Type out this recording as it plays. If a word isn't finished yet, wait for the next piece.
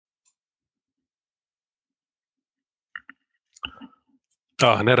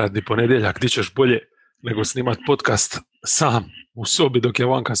Neradni ponedjeljak, di ćeš bolje nego snimat podcast sam u sobi dok je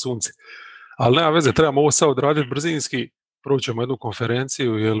vanka sunce. Ali nema veze, trebamo ovo sad odraditi brzinski, proćemo jednu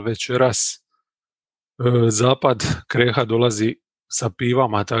konferenciju, jer večeras Zapad Kreha dolazi sa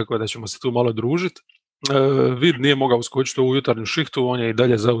pivama, tako da ćemo se tu malo družiti. Vid nije mogao uskočiti u jutarnju šihtu, on je i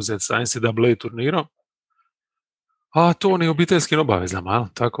dalje zauzet sa NCAA turnirom, a to on je obiteljskim obavezama,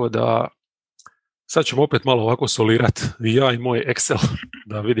 tako da sad ćemo opet malo ovako solirati, ja i moj Excel,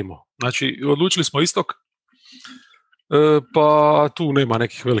 da vidimo. Znači, odlučili smo istok, pa tu nema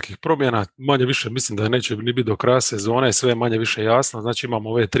nekih velikih promjena, manje više mislim da neće ni biti do kraja sezone, sve je manje više jasno, znači imamo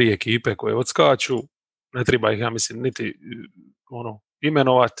ove 3 ekipe koje odskaču, ne treba ih, ja mislim, niti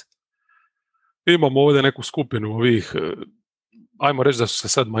imenovat. Imamo ovdje neku skupinu ovih, ajmo reći da su se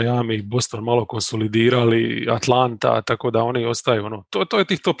sad Miami i Boston malo konsolidirali, Atlanta, tako da oni ostaju, to je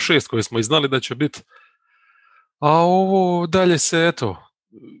tih top 6 koje smo i znali da će biti. A ovo dalje se,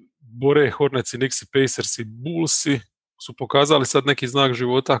 bore Hornets, Knicks, Pacers i Bullsi su pokazali sad neki znak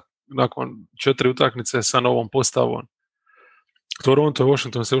života nakon 4 utakmice sa novom postavom. Toronto i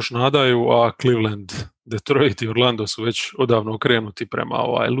Washington se još nadaju, a Cleveland, Detroit i Orlando su već odavno okrenuti prema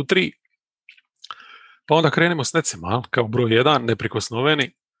L3. Pa onda krenimo s Netsima, kao broj 1,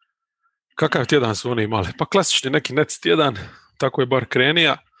 neprikosnoveni. Kakav tjedan su oni imali? Pa klasični neki Nets tjedan, tako je bar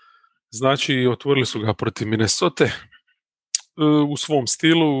krenija. Znači, otvorili su ga protiv Minnesota u svom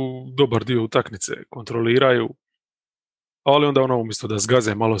stilu, dobar dio utakmice kontroliraju, ali onda umjesto da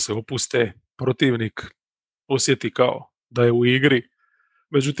zgaze, malo se opuste, protivnik osjeti kao da je u igri,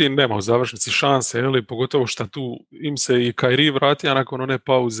 međutim nema u završnici šanse, pogotovo što tu im se i Kyrie vratio nakon one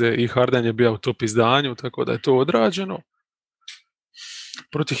pauze i Harden je bio u top izdanju, tako da je to odrađeno.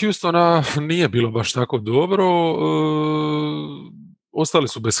 Protiv Houstona nije bilo baš tako dobro, ostali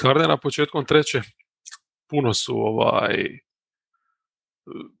su bez Hardena početkom treće, puno su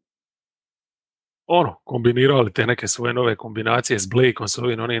kombinirali te neke svoje nove kombinacije s Blakeom, s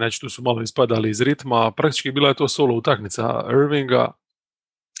ovim, inače tu su malo ispadali iz ritma, a praktički bila je to solo utakmica Irvinga,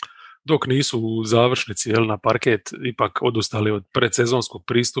 dok nisu u završnici na parket ipak odustali od predsezonskog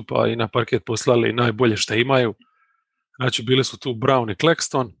pristupa i na parket poslali najbolje što imaju. Znači bili su tu Brown i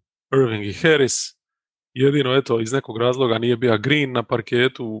Claxton, Irving i Harris, jedino iz nekog razloga nije bio Green na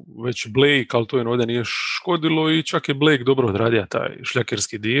parketu, već Blake, ali to je ovdje nije škodilo i čak je Blake dobro odradio taj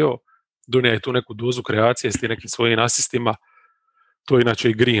šljakerski dio, donio je tu neku dozu kreacije s tim nekim svojim asistima, to inače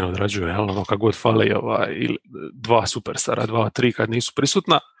i Green odrađuje, kad god fali dva superstara, 2-3 kad nisu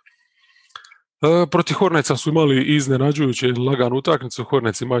prisutna. Protiv Hornetsa su imali iznenađujuće laganu utakmicu,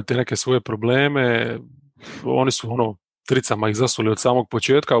 Hornets imaju te neke svoje probleme, oni su tricama ih zasuli od samog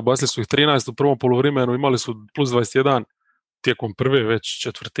početka, obasili su ih 13 u prvom poluvremenu, imali su plus 21 tijekom prve već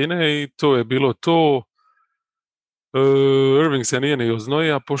četvrtine i to je bilo to. Irving se nije ni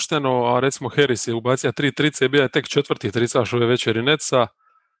oznojio pošteno, a recimo Harris je ubacio 3 trice, bio je tek 4. tricaš ove večeri Netsa,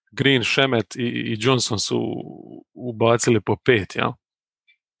 Green, Shemet i Johnson su ubacili po 5, ja?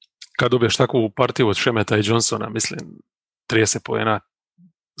 Kad dobiješ takvu partiju od Shemeta i Johnsona, mislim, 30 poena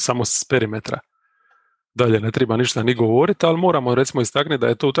samo s perimetra. Dalje ne treba ništa ni govoriti, ali moramo recimo istaknuti da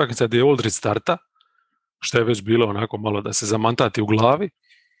je to utakmica gdje je Aldridge starta, što je već bilo onako malo da se zamantati u glavi.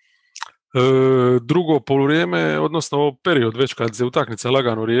 Drugo poluvrijeme, odnosno period već kad se utakmica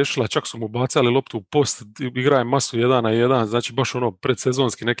lagano riješila, čak su mu bacali loptu u post, igraje masu 1-1, znači baš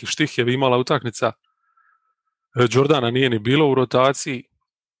predsezonski neki štih je imala utakmica. Jordana nije ni bilo u rotaciji.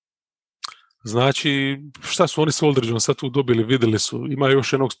 Znači, šta su oni s Aldridgeom sad tu dobili, vidjeli su, ima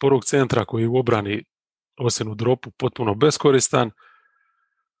još jednog sporog centra koji u obrani osim u dropu potpuno beskoristan,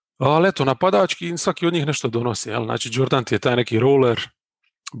 ali napadački svaki od njih nešto donosi, znači Jordan ti je taj neki roller,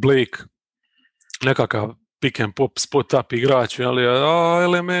 Blake nekakav pick and pop, spot up igrač, a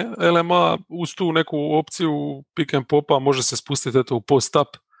LMA uz tu neku opciju pick and popa može se spustiti u post up,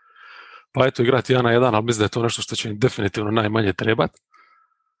 pa igrati 1-1, ali mislim da je to nešto što će im definitivno najmanje trebati.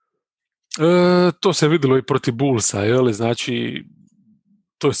 To se vidjelo i protiv Bullsa, znači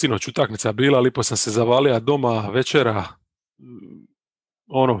to je sinoć utakmica bila, lipo sam se zavalio doma večera,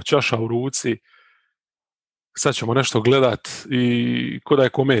 čaša u ruci, sad ćemo nešto gledat i ko da je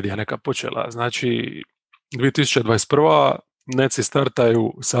komedija neka počela, znači 2021. Netsi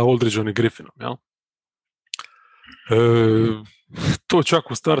startaju sa Aldridgeom i Griffinom, jel? To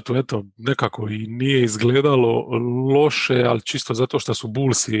čak u startu, nekako i nije izgledalo loše, ali čisto zato što su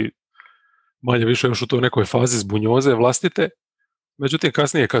Bullsi manje više još u toj nekoj fazi zbunjoze vlastite. Međutim,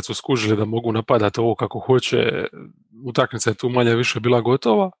 kasnije kad su skužili da mogu napadati ovo kako hoće, utakmica je tu manje više bila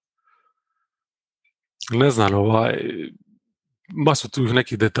gotova. Ne znam, masu tu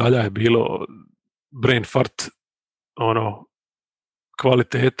nekih detalja je bilo, brain fart,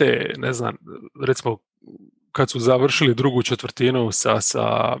 kvalitete, ne znam, recimo kad su završili drugu četvrtinu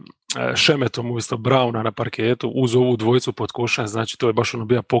sa Šemetom umjesto Browna na parketu uz ovu dvojicu pod košem, znači to je baš ono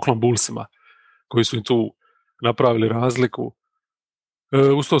bio poklon Bullsima koji su im tu napravili razliku.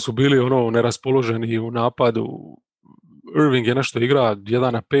 Uz to su bili ono neraspoloženi u napadu. Irving je nešto igra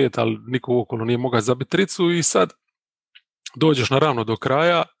 1-5, ali niko okolo nije mogao zabiti tricu i sad dođeš naravno do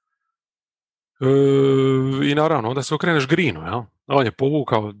kraja i naravno onda se okreneš Greenu, ja? On je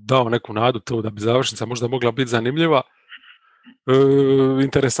povukao, dao neku nadu to da bi završnica možda mogla biti zanimljiva.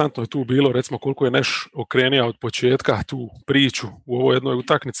 Interesantno je tu bilo, recimo koliko je Nash okrenio od početka tu priču u ovoj jednoj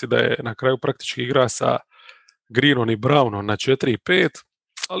utakmici da je na kraju praktički igra sa Greenom i Brownom na 4-5,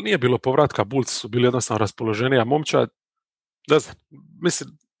 ali nije bilo povratka, Bulls su bili jednostavno raspoloženija momčad. Ne znam, mislim,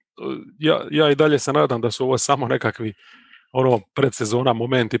 ja i dalje se nadam da su ovo samo nekakvi predsezona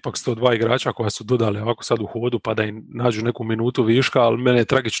moment, ipak 102 igrača koja su dodali ovako sad u hodu pa da im nađu neku minutu viška, ali mene je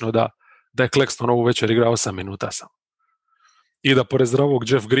tragično da je Claxton ovu večer igra 8 minuta sam. I da pored zdravog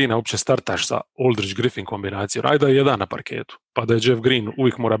Jeff Greena uopće startaš sa Aldridge-Griffin kombinacijom. Ajde da je jedan na parketu, pa da je Jeff Green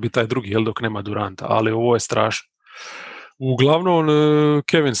uvijek mora biti taj drugi, jel dok nema Duranta, ali ovo je strašno. Uglavnom,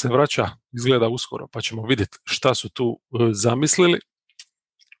 Kevin se vraća, izgleda uskoro, pa ćemo vidjeti šta su tu zamislili.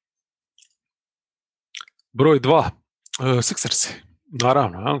 Broj 2, Sixersi,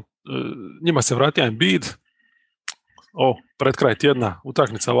 naravno, njima se vratio Embiid, pred kraj tjedna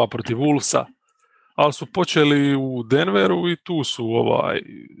utakmica ova protiv Wolvesa, ali su počeli u Denveru i tu su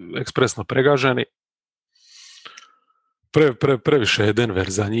ekspresno pregaženi. Previše je Denver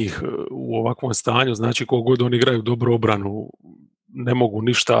za njih u ovakvom stanju, znači kogod oni igraju dobru obranu, ne mogu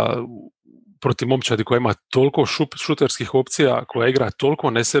ništa protiv momčadi koja ima toliko šuterskih opcija, koja igra toliko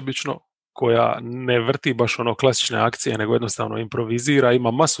nesebično, koja ne vrti baš klasične akcije, nego jednostavno improvizira,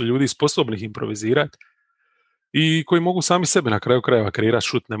 ima masu ljudi sposobnih improvizirati i koji mogu sami sebe na kraju krajeva kreirati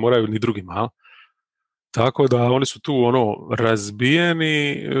šut, ne moraju ni drugima. Tako da oni su tu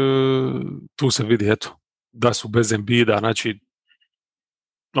razbijeni, tu se vidi da su bez Embida, znači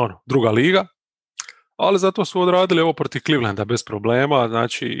druga liga, ali zato su odradili ovo protiv Clevelanda bez problema,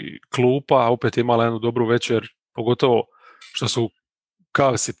 znači klupa opet imala jednu dobru večer, pogotovo što su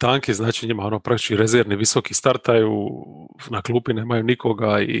Cavsi tanki, znači njima praktički rezervni visoki startaju, na klupi nemaju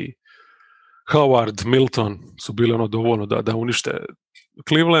nikoga i Howard, Milton su bili dovoljno da unište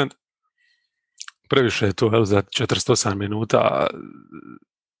Cleveland. Previše je to za 48 minuta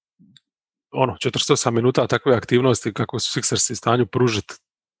 48 minuta takve aktivnosti kako su Sixersi stanju pružiti,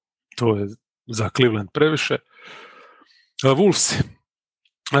 to je za Cleveland previše. Wolves,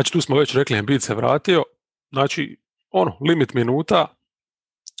 znači tu smo već rekli, Embiid se vratio, znači limit minuta,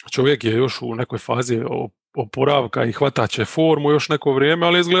 čovjek je još u nekoj fazi oporavka i hvataće formu još neko vrijeme,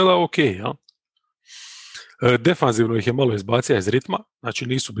 ali izgleda ok, ja? Defanzivno ih je malo izbacio iz ritma, znači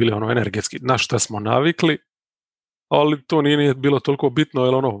nisu bili energetski na šta smo navikli, ali to nije bilo toliko bitno,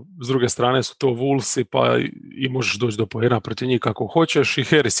 jer s druge strane su to Wolvesi, pa i možeš doći do poena protiv njih kako hoćeš, i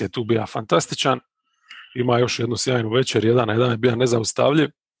Harris je tu bio fantastičan, ima još jednu sjajnu večer, 1-1 je bio nezaustavljiv.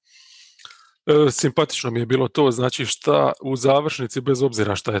 Simpatično mi je bilo to, znači šta u završnici, bez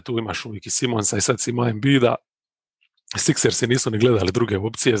obzira šta je tu imaš uvijek i Simonsa i sad si ima Embida, Sixersi nisu ni gledali druge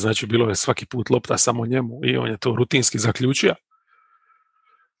opcije, znači bilo je svaki put lopta samo njemu i on je to rutinski zaključio.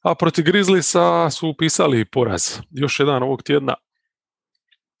 A protiv Grizzliesa su upisali poraz. Još jedan ovog tjedna.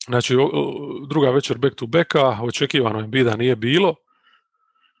 Znači, druga večer back to backa, očekivano Embida nije bilo.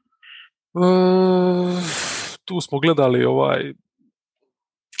 Tu smo gledali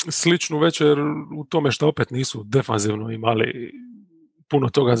sličnu večer u tome što opet nisu defanzivno imali puno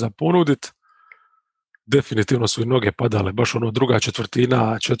toga za ponuditi. Definitivno su i noge padale, baš druga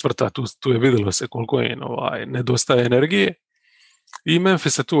četvrtina, četvrta, tu je vidjelo se koliko im nedostaje energije. I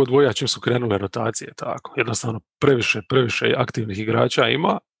Memphis se tu odvoja čim su krenule rotacije, tako. Jednostavno previše aktivnih igrača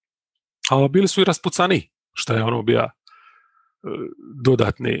ima, ali bili su i raspucani, što je bio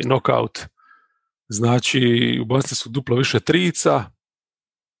dodatni knockout. Znači, ubacili su duplo više trica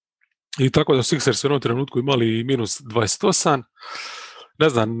i tako da Sixers u jednom trenutku imali minus 28. Ne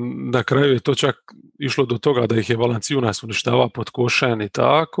znam, na kraju je to čak išlo do toga da ih je Valanciunas uništava pod košen i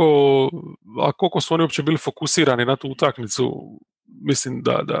tako, a koliko su oni uopće bili fokusirani na tu utakmicu, mislim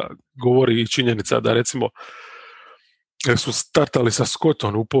da govori i činjenica da recimo su startali sa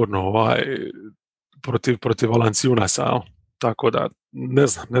Scottom uporno protiv Valanciunasa, tako da ne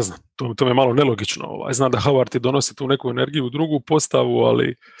znam, to mi je malo nelogično. Znam da Howard ti donosi tu neku energiju u drugu postavu,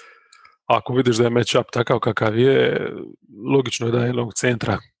 ali ako vidiš da je match-up takav kakav je, logično je da je jednog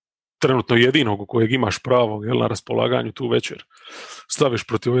centra, trenutno jedinog u kojeg imaš pravo na raspolaganju tu večer, staviš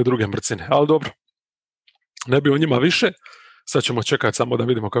protiv ove druge mrcine. Ali dobro, ne bi o njima više. Sad ćemo čekati samo da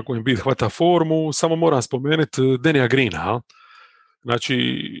vidimo kako im bit hvata formu. Samo moram spomenuti Denija Greena. Znači,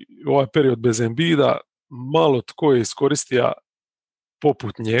 ovaj period bez Embida, malo tko je iskoristio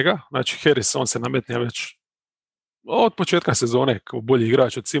poput njega. Znači, Harris, on se nametnija već od početka sezone kao bolji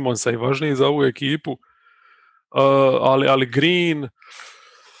igrač od Simonsa i važniji za ovu ekipu. Ali Green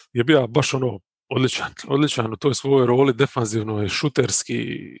je bio baš odličan u toj svojoj roli, defanzivno i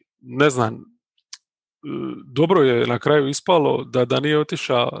šuterski, ne znam, dobro je na kraju ispalo da nije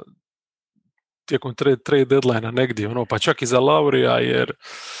otišao tijekom trade deadline-a negdje, pa čak i za Laurija, jer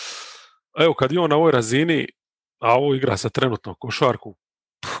evo kad je on na ovoj razini, a ovo igra sa trenutno košarku,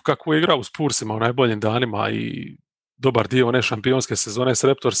 kako je igrao u Spursima u najboljim danima i dobar dio one šampionske sezone s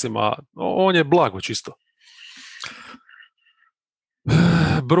Raptorsima, on je blago čisto.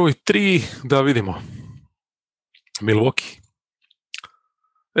 Broj 3, da vidimo. Milwaukee.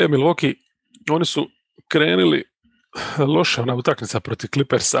 Milwaukee, oni su krenuli loše, ona utakmica protiv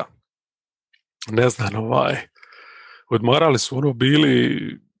Clippersa. Ne znam, odmarali su bili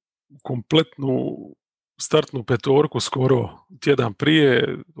kompletnu startnu petorku skoro tjedan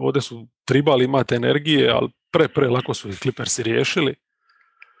prije. Ovdje su tribali imati energije, ali pre lako su ih Clippersi riješili.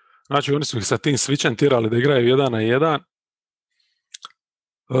 Znači, oni su ih sa tim switchem tirali da igraju 1-1.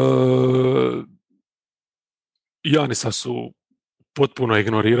 Janisa su potpuno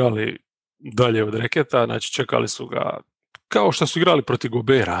ignorirali dalje od reketa, znači čekali su ga kao što su igrali protiv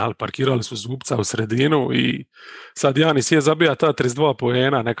Gobera, ali parkirali su zubca u sredinu i sad Janis je zabija ta 32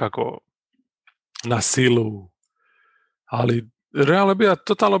 poena nekako na silu, ali realno je bio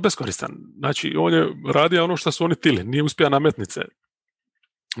totalno beskoristan. Znači, on je radio ono što su oni tili, nije uspio nametnice,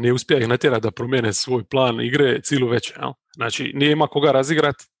 nije uspio ih natjerati da promijene svoj plan igre cilu veće. Znači, nije ima koga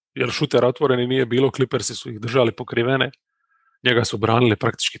razigrati, jer šuter otvoreni nije bilo, Clippersi su ih držali pokrivene, njega su branili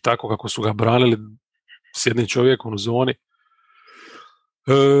praktički tako kako su ga branili s jednim čovjekom u zoni.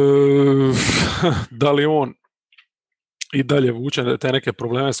 Da li on i dalje vuče te neke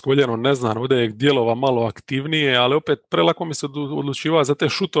probleme s koljenom, ne znam, ovdje je djelova malo aktivnije, ali opet prelako mi se odlučivao za te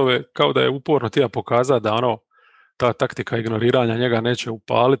šutove, kao da je uporno tija pokazati da ta taktika ignoriranja njega neće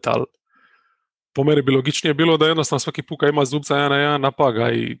upaliti, ali po meni bi logičnije bilo da jednostavno svaki puka ima zubca 1-1,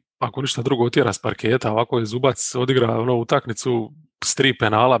 napaga i ako ništa drugo otjera s parketa, ovako je Zubac odigra utakmicu s 3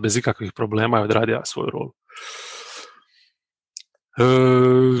 penala bez ikakvih problema i odradio svoju rolu.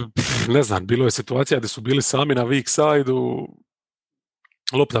 Ne znam, bilo je situacija gdje su bili sami na weak side-u,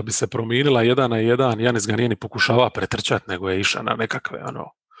 lopta bi se promijenila 1-1, Janis ga nije ni pokušava pretrčati, nego je išao na nekakve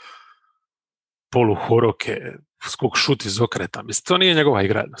poluhoroke, skok šut iz okreta. Mislim, to nije njegova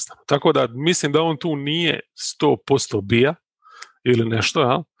igra jednostavno. Tako da mislim da on tu nije 100% bija ili nešto,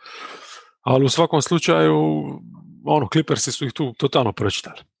 ja? Ali u svakom slučaju Clippersi su ih tu totalno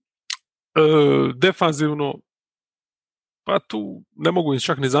pročitali. Defanzivno, pa tu ne mogu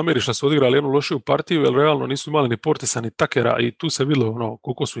čak ni zamjeriti što su odigrali jednu lošiju partiju, jer realno nisu imali ni Portisa ni Takera i tu se vidjelo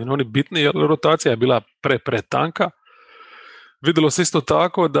koliko su im oni bitni, jer rotacija je bila pre tanka. Vidjelo se isto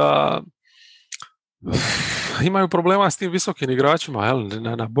tako da imaju problema s tim visokim igračima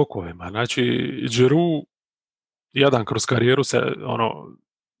na bokovima. Znači, Giroux jadan kroz karijeru se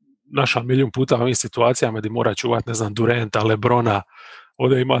našao milijun puta u ovim situacijama gdje mora čuvati, ne znam, Duranta, Lebrona.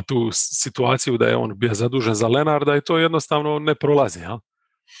 Ovdje ima tu situaciju da je on bio zadužen za Lenarda i to jednostavno ne prolazi. Ja?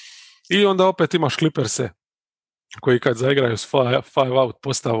 I onda opet imaš Clipperse koji kad zaigraju s five out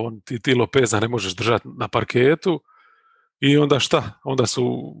postavom ti Lopeza ne možeš držati na parketu i onda šta? Onda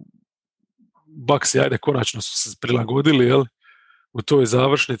su Bucksi, konačno su se prilagodili, jel? U toj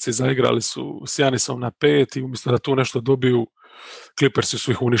završnici zaigrali su s Janisom na 5 i umjesto da tu nešto dobiju, Clippersi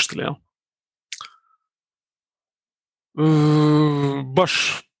su ih uništili. Jel?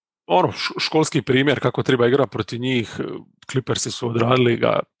 Baš školski primjer kako treba igrati protiv njih. Clippersi su odradili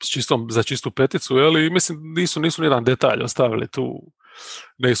ga za čistu peticu, jel? I mislim nisu nijedan detalj ostavili tu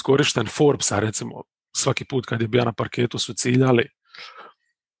neiskorišten. Forbesa recimo svaki put kad je bio na parketu su ciljali.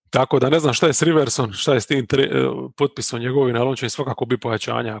 Tako da ne znam šta je s Riversom, šta je s tim potpisom njegovim, ali on će svakako biti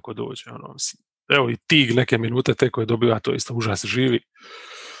pojačanje ako dođe. Evo i Tig neke minute te koje dobiva, to isto užas živi.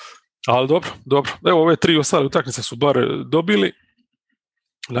 Ali dobro. Evo ove 3 ostale utakmice su bar dobili.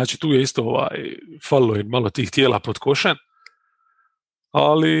 Znači tu je isto falilo im malo tih tijela pod košen.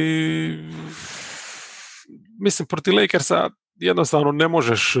 Ali mislim protiv Lakersa jednostavno ne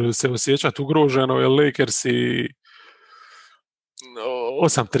možeš se osjećati ugroženo, jer Lakersi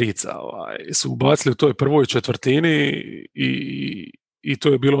 8 trica su ubacili u toj prvoj četvrtini i to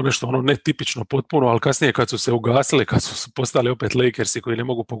je bilo nešto netipično potpuno, ali kasnije kad su se ugasili, kad su postali opet Lakersi koji ne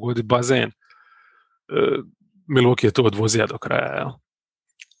mogu pogoditi bazen, Milwaukee je to odvozio do kraja. Jel?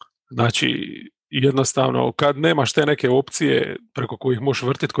 Znači, jednostavno kad nemaš te neke opcije preko kojih možeš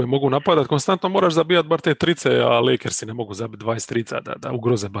vrtiti, koje mogu napadati, konstantno moraš zabijati bar te trice, a Lakersi ne mogu zabiti 20 trica da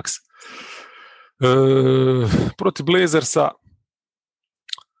ugroze Bucks. Protiv Blazersa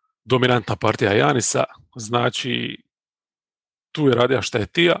dominantna partija Janisa, znači tu je radija šta je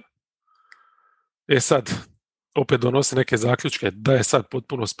tija. Sad opet donosi neke zaključke da je sad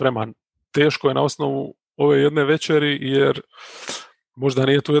potpuno spreman. Teško je na osnovu ove jedne večeri, jer možda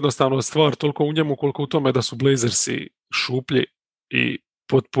nije tu jednostavno stvar toliko u njemu koliko u tome da su Blazersi šuplji i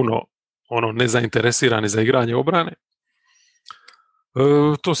potpuno nezainteresirani za igranje obrane.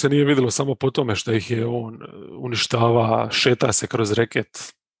 To se nije vidjelo samo po tome što ih je on uništava, šeta se kroz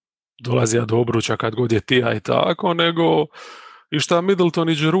reket, dolazi do obruča kad god je tija i tako, nego i šta Middleton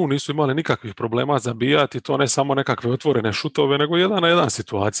i Giroux nisu imali nikakvih problema zabijati, to ne samo nekakve otvorene šutove, nego 1-1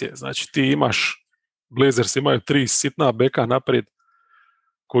 situacije. Znači ti imaš, Blazers imaju 3 sitna beka naprijed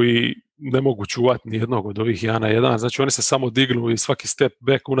koji ne mogu čuvati ni jednog od ovih 1-1, znači oni se samo dignu i svaki step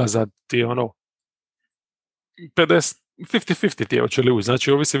back unazad ti je 50-50 ti je hoće li ući,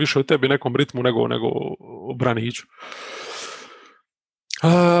 znači ovisi više o tebi nekom ritmu nego o braniću.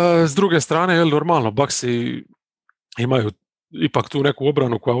 S druge strane, normalno, Bucksi imaju ipak tu neku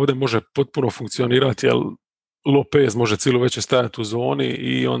obranu koja ovdje može potpuno funkcionirati, jer Lopez može cijelo večer stajati u zoni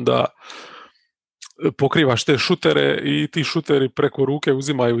i onda pokrivaš te šutere i ti šuteri preko ruke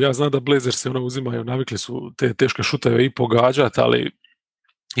uzimaju, ja znam da Blazersi uzimaju, navikli su te teške šuteve i pogađati, ali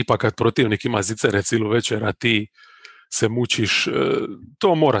ipak kad protivnik ima zicere cijelu večer, a ti se mučiš,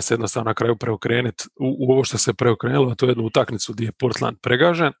 to mora se jednostavno na kraju preokrenuti u ovo što se preokrenulo, a to je jednu utakmicu gdje je Portland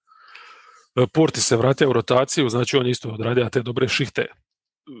pregažen. Porti se vratio u rotaciju, znači on isto odradio te dobre šihte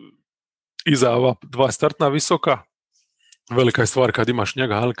iza ova 2 startna visoka. Velika je stvar kad imaš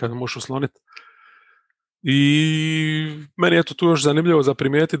njega, ali kad možeš usloniti. I meni je to tu još zanimljivo za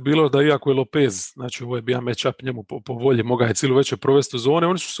primijetiti bilo da iako je Lopez, znači ovo je bio match-up njemu po volji, mogao je cijelu večer provesti u zone,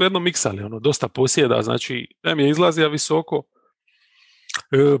 oni su svejedno miksali, dosta posjeda, znači M je izlazija visoko,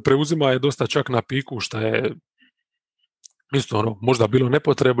 preuzima je dosta čak na piku, što je isto možda bilo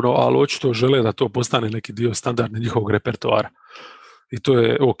nepotrebno, ali očito žele da to postane neki dio standardni njihovog repertoara. I to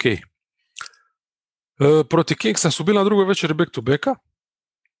je ok. Protiv Kingsa su bila na drugoj večeri back to backa.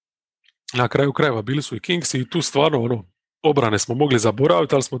 Na kraju krajeva bili su i Kingsi i tu stvarno obrane smo mogli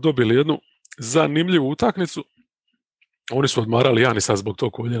zaboraviti, ali smo dobili jednu zanimljivu utakmicu. Oni su odmarali Janisa zbog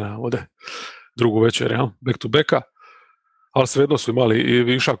tog koljena ovdje drugu večer, back to backa, ali svejedno su imali i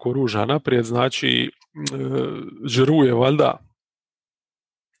višak oružja naprijed, znači Giroux je valjda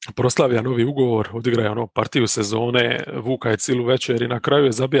proslavio novi ugovor, odigraje partiju sezone, vuka je cijelu večer i na kraju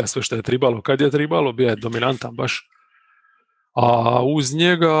je zabija sve što je tribalo. Kad je tribalo, bio je dominantan baš. A uz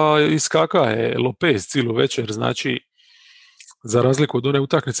njega iskaka je Lopez cijelu večer, znači za razliku od one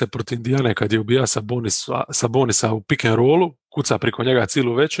utakmice protiv Indijane kad je ubija Sabonisa u pick and rollu, kuca priko njega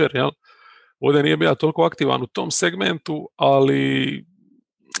cijelu večer, jel? Ovdje nije bio toliko aktivan u tom segmentu, ali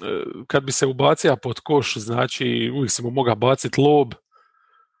kad bi se ubacio pod koš, znači uvijek si mu mogao baciti lob,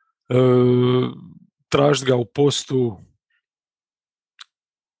 tražiti ga u postu,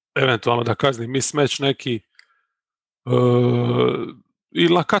 eventualno da kazni mismatch neki, i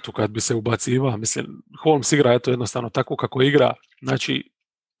na katu kad bi se ubaciva, mislim, Holmes igra eto jednostavno tako kako igra, znači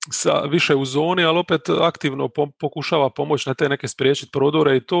više u zoni, ali opet aktivno pokušava pomoći na te neke spriječiti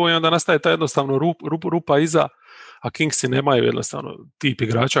prodore i to, i onda nastaje ta jednostavno rupa iza, a Kingsi nemaju jednostavno tip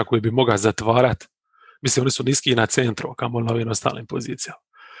igrača koji bi mogao zatvarati. Mislim, oni su niski na centru, a kamoli na ovim ostalim pozicijama.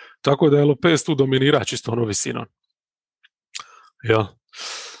 Tako da je Lopez tu dominira čisto visinom. Ja.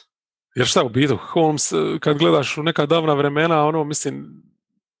 Jer šta u bitu, Holmes, kad gledaš u neka davna vremena, mislim,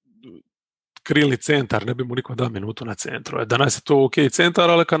 krilni centar, ne bi mu niko dao minutu na centru. Danas je to ok centar,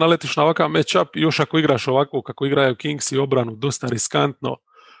 ali kad naletiš na ovakav match-up, još ako igraš ovako kako igraju Kings i obranu, dosta riskantno,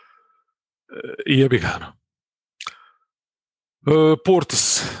 i jebi ga.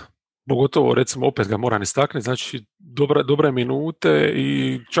 Portis, pogotovo recimo opet ga moram istaknuti, znači dobre minute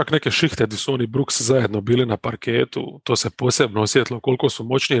i čak neke šihte gdje su oni Brooks zajedno bili na parketu, to se posebno osjetilo koliko su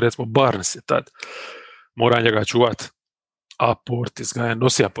moćni, recimo Barnes je tad mora njega čuvati, a Portis ga je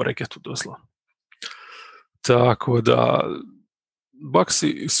nosija po reketu doslovno. Tako da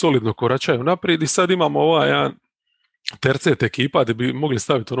Bucksi solidno koračaju naprijed i sad imamo ovaj jedan tercet ekipa gdje bi mogli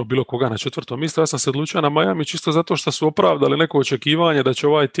staviti bilo koga na 4. mjesto. Ja sam se odlučio na Miami čisto zato što su opravdali neko očekivanje da će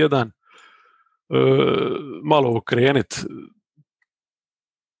ovaj tjedan malo okrenuti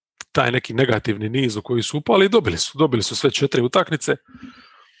taj neki negativni niz u koji su upali i dobili su sve 4 utakmice.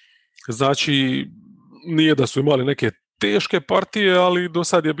 Znači, nije da su imali neke teške partije, ali do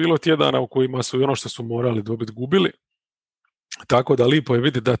sad je bilo tjedana u kojima su i ono što su morali dobiti gubili. Tako da lipo je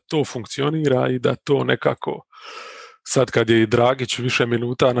vidjeti da to funkcionira i da to nekako, sad kad je i Dragić više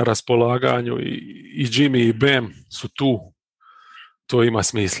minuta na raspolaganju i Jimmy i Bam su tu, to ima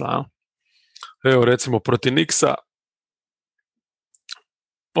smisla. A? Evo recimo protiv Nixa,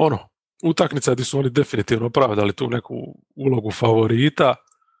 utakmica gdje su oni definitivno opravdali tu neku ulogu favorita.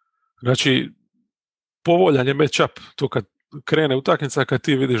 Znači, povoljan je match-up, to kad krene utakmica, kad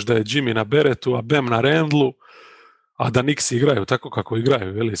ti vidiš da je Jimmy na beretu, a Bam na rendlu, a da Knicks igraju tako kako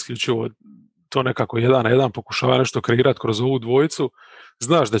igraju, veli, isključivo to nekako 1-1 pokušava nešto kreirati kroz ovu dvojicu,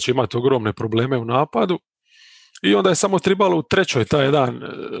 znaš da će imati ogromne probleme u napadu i onda je samo trebalo u trećoj taj jedan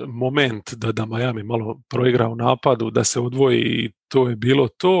moment da Miami malo proigra u napadu, da se odvoji i to je bilo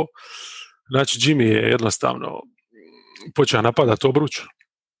to. Znači Jimmy je jednostavno počeo napadati obruč,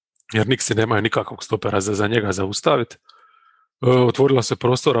 jer Knicksi nemaju nikakvog stopera za njega zaustaviti. Otvorila se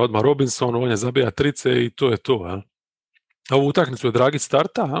prostora odmah Robinson, on je zabija trice i to je to. Ja. A ovu utakmicu je Dragić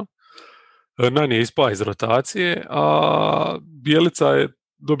starta, Nan je ispao iz rotacije, a Bjelica je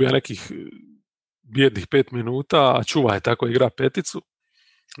dobio nekih bijednih 5 minuta, a Čuva je tako igra peticu.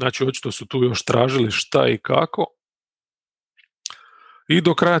 Znači, očito su tu još tražili šta i kako. I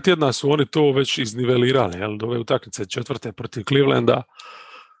do kraja tjedna su oni to već iznivelirali. Jel? Do ove utakmice četvrte protiv Clevelanda,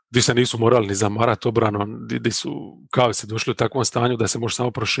 gdje se nisu morali ni zamarati obranom, gdje su kao se došli u takvom stanju da se može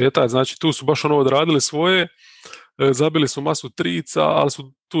samo prošetati. Znači, tu su baš odradili svoje, zabili su masu trica, ali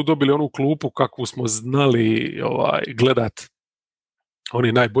su tu dobili onu klupu kakvu smo znali gledat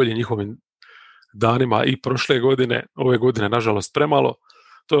oni najbolji njihovim danima i prošle godine, ove godine nažalost premalo.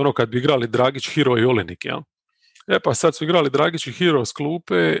 To je kad bi igrali Dragić, Hero i Olenik. Ja? Pa sad su igrali Dragić i Hero s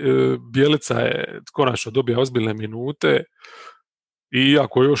klupe, Bjelica je konačno dobio ozbiljne minute i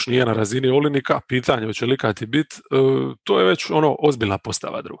iako još nije na razini Olenika, pitanje hoće li ikad biti, to je već ozbiljna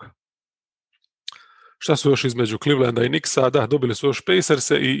postava druga. Šta su još između Clevelanda i Knicksa? Da, dobili su još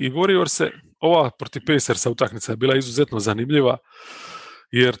Pacerse i Warriorse. Ova protiv Pacersa utakmica je bila izuzetno zanimljiva,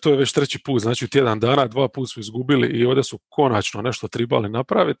 jer to je već treći put, znači u tjedan dana 2 puta su izgubili i ovdje su konačno nešto trebali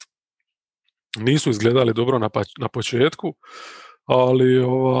napraviti. Nisu izgledali dobro na početku, ali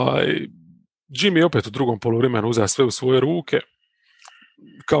Jimmy je opet u drugom poluvremenu uzeo sve u svoje ruke,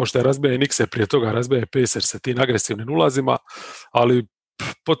 kao što je razbija i Knickse, prije toga razbija i Pacerse tim agresivnim ulazima, ali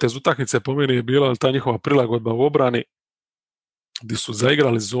potez utakmice po meni je bila ta njihova prilagodba u obrani, gdje su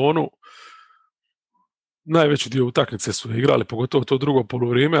zaigrali zonu. Najveći dio utakmice su igrali, pogotovo to drugo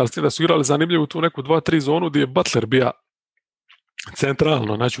poluvrijeme, ali s tim da su igrali zanimljivu tu neku 2-3 zonu gdje je Butler bija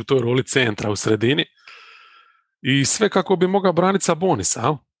centralno, znači u toj roli centra u sredini i sve kako bi mogao braniti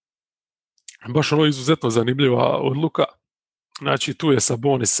Sabonisa. Baš izuzetno zanimljiva odluka. Znači tu je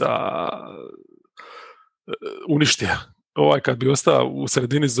Sabonisa uništio. Kad bi ostao u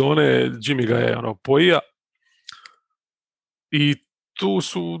sredini zone, Jimmy ga je pojija i tu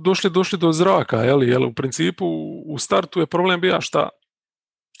su došli do zraka, jel u principu u startu je problem bio šta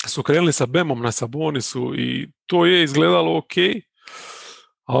su krenuli sa Bemom na Sabonisu i to je izgledalo ok,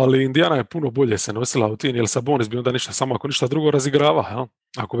 ali Indiana je puno bolje se nosila u tim, jer Sabonis bi onda samo ako ništa drugo razigrava, jel?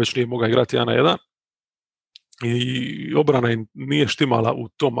 Ako već nije mogao igrati 1-1 i obrana im nije štimala u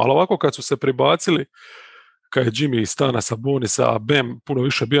tom, ali ovako kad su se pribacili, kad je Jimmy stana Sabonisa, a Bam puno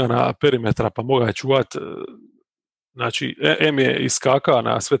više bio na perimetra pa mogao je čuvati. Znači, M je iskakao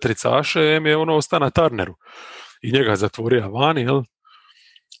na sve tricaše, M je ostao na Turneru i njega zatvorio vani, jel?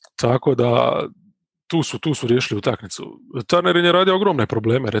 Tako da tu su riješili utakmicu. Turner je radio ogromne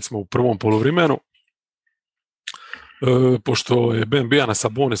probleme, recimo u prvom poluvremenu, pošto je Ben bija na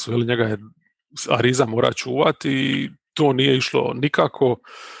Sabonisu, jel? Njega je Ariza mora čuvati i to nije išlo nikako.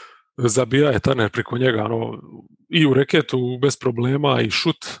 Zabija je Turner preko njega i u reketu bez problema i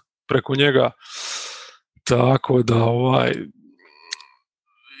šut preko njega. Tako da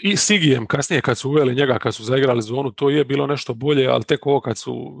i Sigijem kasnije kad su uveli njega, kad su zaigrali zonu, to je bilo nešto bolje, ali tek ovo kad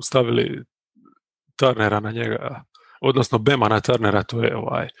su stavili Turnera na njega, odnosno Bema na Turnera, to je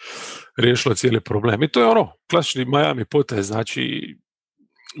riješilo cijeli problem. I to je klasični Miami potez, znači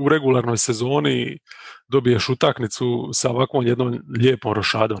u regularnoj sezoni dobiješ utakmicu sa ovakvom jednom lijepom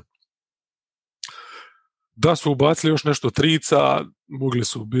rošadom. Da su ubacili još nešto trica, mogli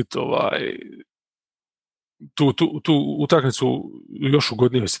su biti tu utakmicu još u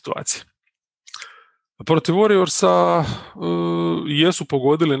godnijoj situaciji. Protiv Warriorsa jesu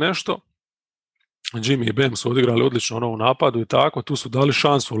pogodili nešto. Jimmy i Bam su odigrali odlično u napadu i tako. Tu su dali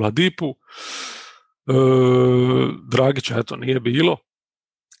šansu Ladipu. Dragića nije bilo.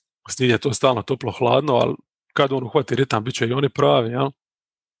 S njim je to stalno toplo-hladno, ali kad on uhvati ritam, bit će i oni pravi. Ja?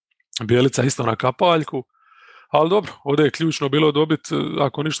 Bjelica isto na kapaljku. Ali dobro, ovdje je ključno bilo dobiti,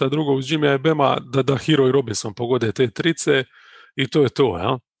 ako ništa drugo, uz Jimmy i Bema, da Hero i Robinson pogode te trice i to je to,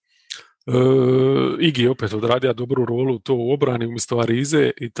 jel? Igi je opet odradio dobru rolu to u obrani umjesto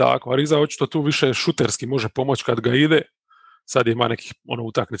Arize i tako. Ariza očito tu više šuterski može pomoći kad ga ide. Sad ima nekih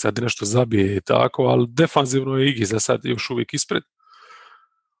utakmica gdje nešto zabije i tako, ali defanzivno je Igi za sad još uvijek ispred.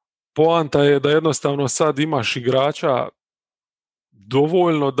 Poanta je da jednostavno sad imaš igrača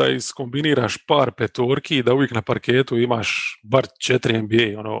dovoljno da iskombiniraš par petorki i da uvijek na parketu imaš bar 4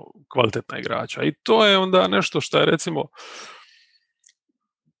 NBA kvalitetna igrača. I to je onda nešto što je recimo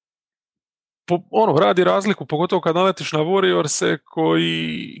radi razliku, pogotovo kad naletiš na Warriorse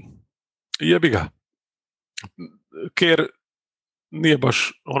koji jebi ga. Kerr nije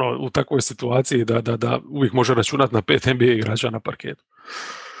baš u takvoj situaciji da uvijek može računati na 5 NBA igrača na parketu.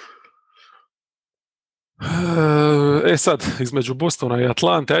 Sad, između Bostona i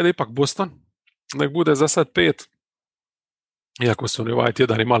Atlante, ajde ipak Boston, nek bude za sad 5. Iako su oni ovaj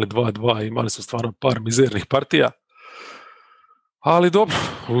tjedan imali 2-2, imali su stvarno par mizernih partija. Ali dobro,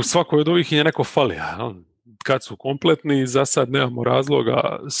 u svakoj od ovih je neko falija. Kad su kompletni, za sad nemamo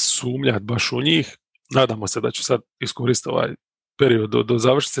razloga sumnjati baš u njih. Nadamo se da će sad iskoristiti ovaj period do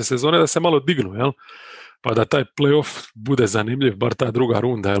završnice sezone da se malo dignu, jel? Pa da taj playoff bude zanimljiv, bar ta druga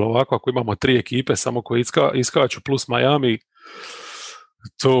runda, jer ovako ako imamo 3 ekipe samo koje iskaču plus Miami,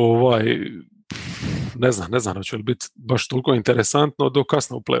 to ne znam, hoće li biti baš toliko interesantno do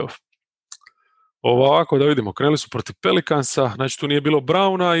kasno u playoff. Ovako da vidimo, krenuli su protiv Pelicansa, znači tu nije bilo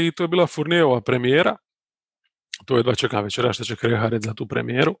Browna i to je bila Fournierova premijera. To je čekam večera što će Kreha reći za tu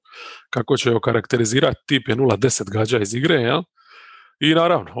premijeru, kako će joj okarakterizirati, tip je 0-10 gađa iz igre, jel? I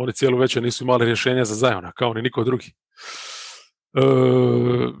naravno, oni cijelu večer nisu imali rješenja za Ziona, kao ni niko drugi.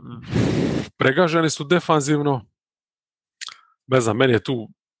 Pregaženi su defanzivno. Ne znam, meni je tu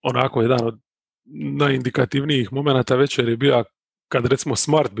onako jedan od najindikativnijih momenata večer je bio kad recimo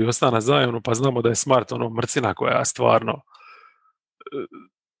Smart bi ostao na Zionu, pa znamo da je Smart mrcina koja stvarno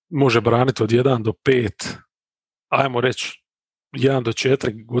može braniti od 1 do 5, ajmo reći 1 do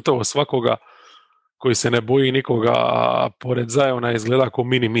 4, gotovo svakoga, koji se ne boji nikoga, a pored Ziona izgleda kao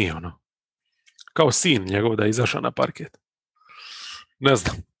mini-mi, kao sin njegov da je izašao na parket. Ne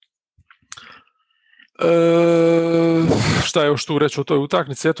znam. Šta je još tu reći o toj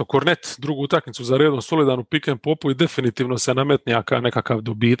utakmici? Eto, Kornet, drugu utakmicu za redom solidan u pick and popu i definitivno se nametnija kao nekakav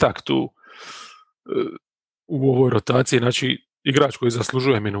dobitak tu u ovoj rotaciji, znači igrač koji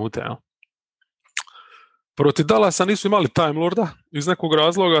zaslužuje minute. Ja. Protiv Dallasa nisu imali Time Lorda iz nekog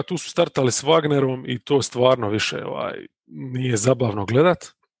razloga, tu su startali s Wagnerom i to stvarno više nije zabavno gledat.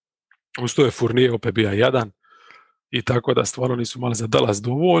 Uz to je Fournier opet bio jadan i tako da stvarno nisu imali za Dallas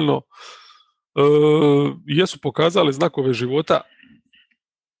dovoljno. Jesu pokazali znakove života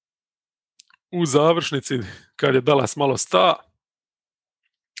u završnici kad je Dallas malo sta.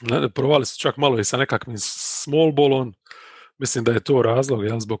 Provali su čak malo i sa nekakvim small ballom. Mislim da je to razlog,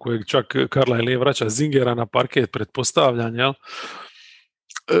 jel, zbog kojeg čak Carlisle nije vraća Zingera na parket pretpostavljanja. Jel.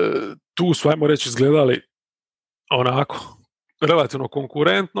 Tu su, ajmo reći, izgledali onako relativno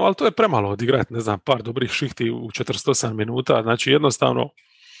konkurentno, ali to je premalo odigrati, ne znam, par dobrih šihti u 48 minuta. Znači jednostavno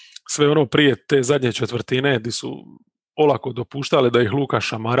sve prije te zadnje četvrtine gdje su olako dopuštali da ih Luka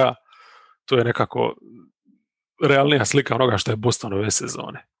šamara, to je nekako realnija slika onoga što je Boston ove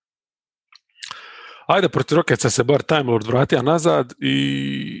sezone. Ajde, protiv Rocketsa se bar Time Lord vratio nazad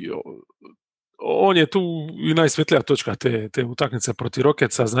i on je tu i najsvjetlija točka te utakmice protiv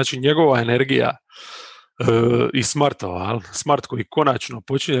Rocketsa, znači njegova energija i Smartova, Smart koji konačno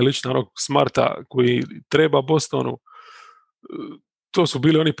počinje ličiti na onog Smarta koji treba Bostonu, to su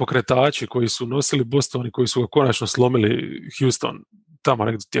bili oni pokretači koji su nosili Boston i koji su ga konačno slomili Houston tamo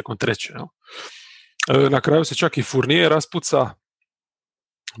negdje tijekom treće. Na kraju se čak i Fournier raspuca,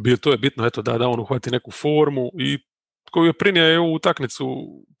 to je bitno eto, da on uhvati neku formu i koju je prinio u utakmicu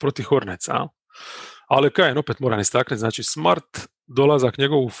protiv Hornetsa. Ali Kajen opet moram istaknuti, znači Smart, dolazak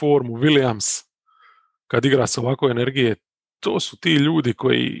njegovu formu, Williams, kad igra sa ovako energije, to su ti ljudi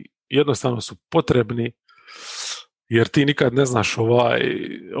koji jednostavno su potrebni, jer ti nikad ne znaš ova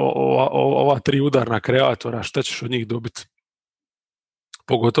 3 udarna kreatora, šta ćeš od njih dobiti.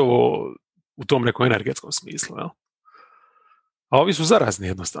 Pogotovo u tom nekom energetskom smislu. Ja? A ovi su zarazni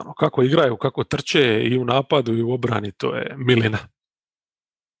jednostavno. Kako igraju, kako trče i u napadu i u obrani, to je milina.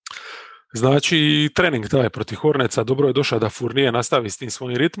 Znači, trening taj protiv Hornetsa, dobro je došao da Fournier nastavi s tim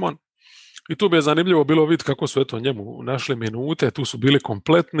svojim ritmom. I tu bi je zanimljivo bilo vidjeti kako su njemu našli minute, tu su bili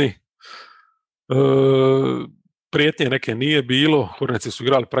kompletni. Prijetnje neke nije bilo, Hornetsi su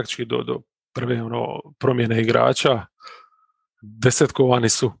igrali praktički do prve promjene igrača, desetkovani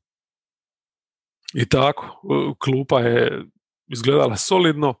su i tako, klupa je izgledala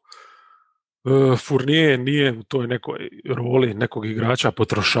solidno, Fournier nije u toj nekoj roli nekog igrača,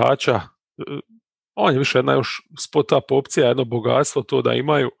 potrošača. On je više jedna još spot-up opcija, jedno bogatstvo to da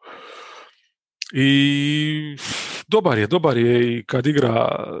imaju. I dobar je i kad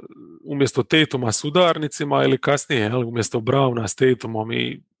igra umjesto Tatuma s udarnicima ili kasnije umjesto Browna s Tatumom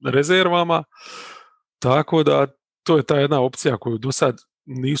i rezervama. Tako da to je ta jedna opcija koju do sad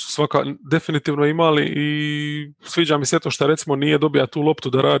nisu definitivno imali i sviđa mi se to što recimo nije dobija tu loptu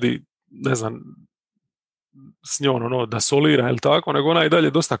da radi, ne znam, s njom da solira ili tako, nego ona i dalje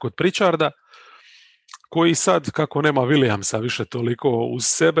dosta kod Pritcharda, koji sad, kako nema Williamsa više toliko uz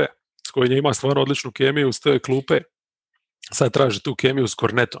sebe, s kojim ima stvarno odličnu kemiju s te klupe, sad traži tu kemiju s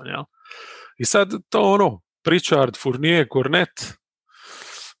Cornetom, jel? I sad to Pritchard, Fournier, Cornet,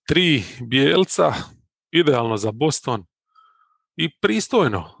 3 Bijelca, idealno za Boston i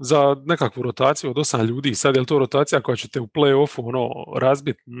pristojno za nekakvu rotaciju od 8 ljudi. Sad je li to rotacija koja će te u play-offu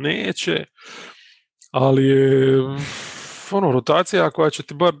razbiti? Neće, ali je rotacija koja će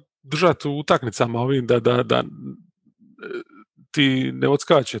ti bar držati u utakmicama ovim da ti ne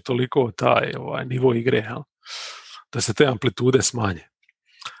odskače toliko taj nivo igre, jel? Da se te amplitude smanje.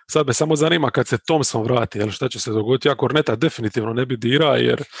 Sad me samo zanima kad se Thompson vrati, jel, šta će se dogoditi. Ja Corneta definitivno ne bi dirao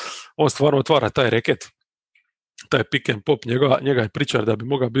jer on stvarno otvara taj reket, taj pick and pop, njega je Pritchard da bi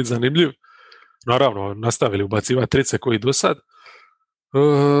mogao biti zanimljiv. Naravno, nastavili ubacivati trice koji do sad.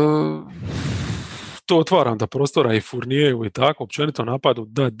 To otvaram da prostora i Fournieru i tako, općenito napadu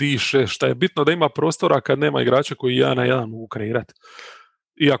da diše, šta je bitno da ima prostora kad nema igrača koji 1-1 mogu kreirati.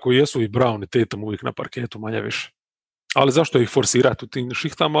 Iako jesu i Brown i Tatum uvijek na parketu, manje više. Ali zašto ih forsirati u tim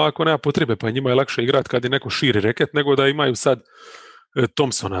šihtama ako nema potrebe, pa njima je lakše igrati kad je neko širi reket nego da imaju sad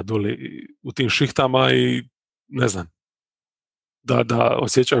Thompsona doli u tim šihtama i ne znam, da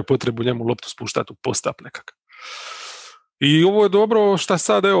osjećaju potrebu njemu loptu spuštati u postap nekak. I ovo je dobro šta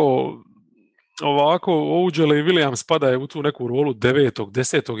sad, evo, ovako Oudžele i Williams spadaju u tu neku rolu 9.,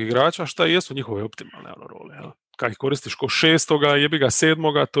 10. igrača, šta jesu njihove optimalne role. Jel? Kad ih koristiš ko 6., jebi ga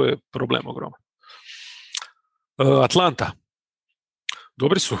 7., to je problem ogroman. Atlanta.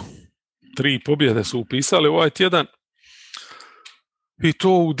 Dobri su. 3 pobjede su upisali ovaj tjedan. I to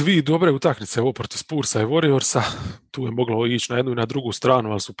u 2 dobre utakmice, ovo protiv Spursa i Warriorsa. Tu je moglo ići na jednu i na drugu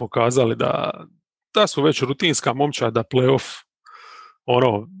stranu, ali su pokazali da su već rutinska momčad, da playoff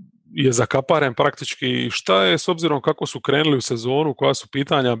je zakaparen praktički. Šta je s obzirom kako su krenuli u sezonu, koja su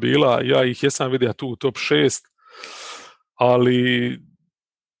pitanja bila, ja ih jesam vidio tu u top 6, ali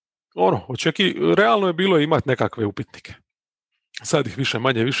realno je bilo imati nekakve upitnike. Sad ih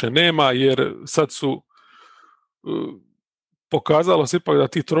više nema, jer sad su pokazalo se ipak da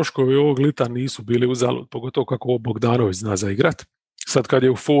ti troškovi ovog lita nisu bili uzalud, pogotovo kako Bogdanović zna zaigrat. Sad kad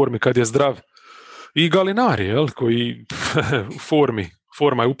je u formi, kad je zdrav, i Gallinari, jel, koji u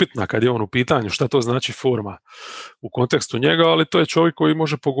forma je upitna kad je on u pitanju, šta to znači forma u kontekstu njega, ali to je čovjek koji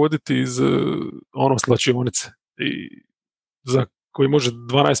može pogoditi iz slačionice i za koji može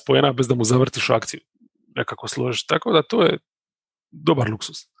 12 poena bez da mu zavrtiš akciju nekako složiš. Tako da to je dobar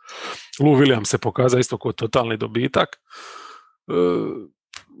luksus. Lou Williams se pokazao isto kao totalni dobitak,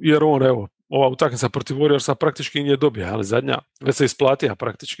 jer on, evo, ova utakmica protiv Warriorsa praktički nije dobija, ali zadnja već se isplatija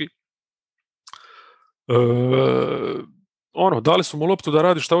praktički. Dali su mu loptu da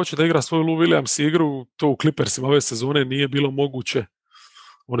radi šta hoće, da igra svoju Lou Williams igru, to u Clippersima ove sezone nije bilo moguće.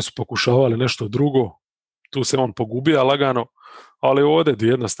 Oni su pokušavali nešto drugo, tu se on pogubija lagano, ali ovdje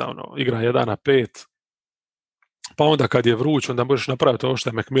jednostavno igra 1-5, pa onda kad je vruć, onda možeš napraviti ovo što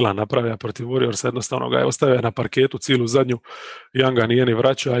je McMillan napravio protiv Warriorsa, jednostavno ga je ostavio na parketu cijelu zadnju, Young ga nije ni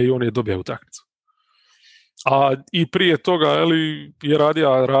vraća i on je dobio utakmicu. A i prije toga je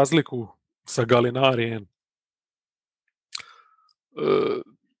radio razliku sa Gallinarijem.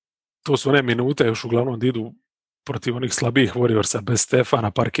 To su one minute još uglavnom da idu protiv onih slabijih Warriorsa bez Stefa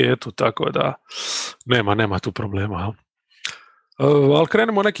na parketu, tako da nema tu problema. Ali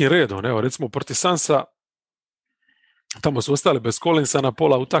krenemo nekim redom. Evo, recimo protiv Sansa, tamo su ostali bez Collinsa na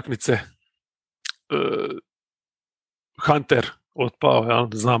pola utakmice. Hunter otpao,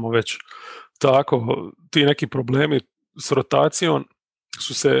 znamo već. Tako, ti neki problemi s rotacijom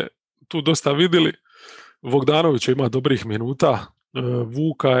su se tu dosta vidjeli. Bogdanović ima dobrih minuta,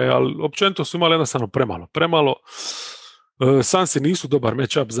 Vuka je, ali općenito su imali jednostavno premalo. Sansi nisu dobar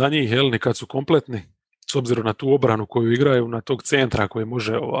match-up za njih, ni kad su kompletni, s obzirom na tu obranu koju igraju, na tog centra koji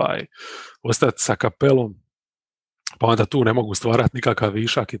može ostati sa Kapelom, pa onda tu ne mogu stvarati nikakav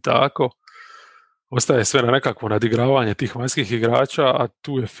višak i tako. Ostaje sve na nekakvo nadigravanje tih vanjskih igrača, a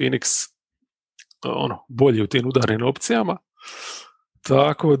tu je Phoenix bolji u tim udarnim opcijama.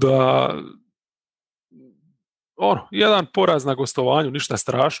 Tako da jedan poraz na gostovanju, ništa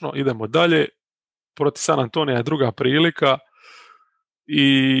strašno, idemo dalje. Protiv San Antonija je druga prilika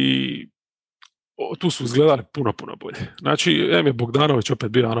i tu su izgledali puno bolje. Znači, je Bogdanović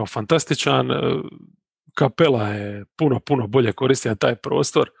opet bio fantastičan, Kapela je puno bolje koristio taj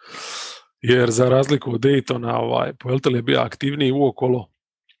prostor, jer za razliku od Daytona, Poeltel je bio aktivniji uokolo,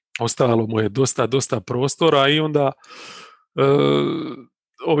 ostalo mu je dosta prostora i onda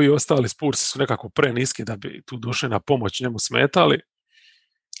ovi ostali Spursi su nekako preniski da bi tu došli na pomoć, njemu smetali.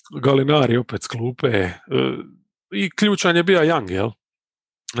 Galinari opet s klupe i ključan je bio Young, jel?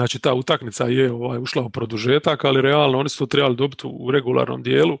 Znači ta utakmica je ušla u produžetak, ali realno oni su to trebali dobiti u regularnom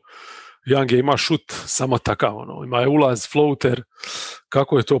dijelu. Young je ima šut samo takav, ima je ulaz, floater,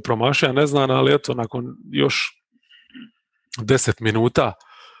 kako je to promašio, ne znam, ali eto, nakon još 10 minuta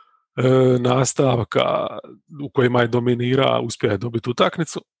nastavka u kojima je dominira, uspio je dobiti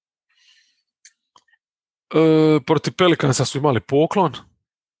utakmicu. Protiv Pelicansa su imali poklon,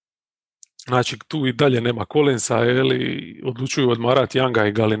 znači tu i dalje nema Collinsa, odlučuju odmarati Younga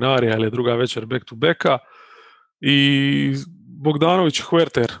i Galinarija, ili je druga večer back to backa, i Bogdanović i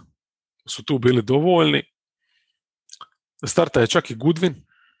Huerter su tu bili dovoljni. Starta je čak i Goodwin,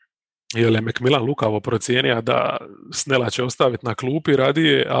 jer je McMillan lukavo procijenio da Snella će ostaviti na klupi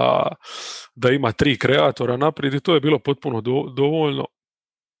radije, a da ima 3 kreatora naprijed, i to je bilo potpuno dovoljno.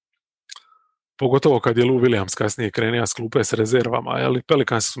 Pogotovo kad je Lou Williams kasnije krenio s klupe s rezervama,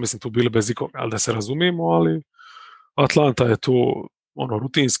 Pelicans su mislim tu bili bez ikoga, ali da se razumijemo, ali Atlanta je to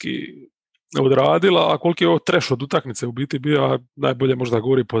rutinski odradila, a koliki je ovo trash od utakmice u biti bio, najbolje možda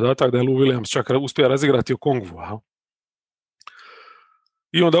govori podatak da je Lou Williams čak uspio razigrati Okongwu.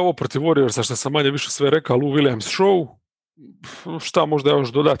 I onda ovo protiv Warriorsa, što sam manje više sve rekao, Lou Williams show, šta možda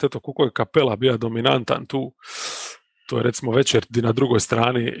još dodati, eto koliko je Kapela bio dominantan tu, to je recimo večer gdje na drugoj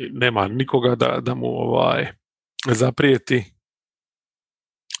strani nema nikoga da mu zaprijeti.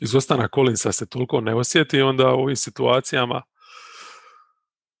 Izostanak Collinsa se toliko ne osjeti, onda u ovim situacijama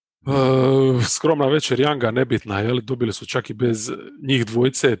skromna večer Younga nebitna, dobili su čak i bez njih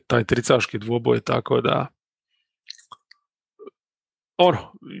dvojice taj tricaški dvoboj, tako da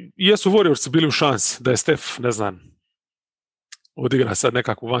jesu Warriorsi bili u šansi da je Steph, ne znam, odigra sad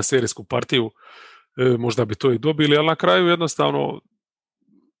nekakvu vanserijsku partiju, možda bi to i dobili, ali na kraju jednostavno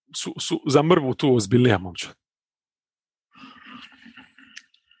su za mrvu tu ozbiljnija momčad.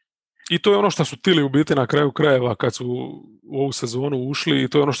 I to je ono što su tili u biti na kraju krajeva kad su u ovu sezonu ušli, i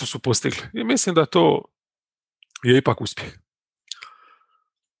to je ono što su postigli. I mislim da to je ipak uspjeh.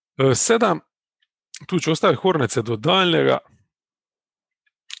 7, tu će ostaviti Hornece do daljnjega,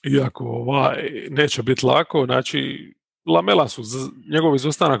 iako neće biti lako, znači Lamela njegov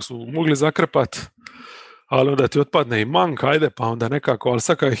izostanak su mogli zakrpat, ali onda ti otpadne i Monk, ajde pa onda nekako, ali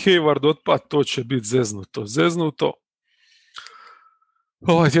sad kad je Hayward otpad, to će biti zeznuto.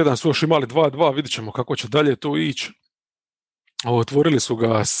 Ovaj tjedan su još imali 2-2, vidit ćemo kako će dalje to ići. Otvorili su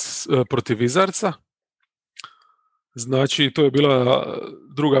ga protiv Wizardsa, znači to je bila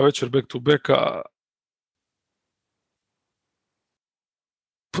druga večer back to backa.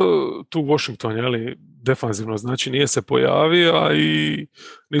 Tu Washington, defanzivno, znači nije se pojavio i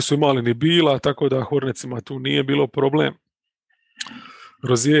nisu imali ni Bila, tako da Hornecima tu nije bilo problem.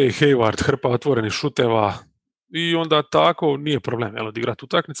 Rozier i Hayward hrpa otvorenih šuteva i onda tako nije problem odigrati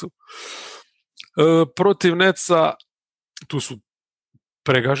utakmicu. Protiv Netsa tu su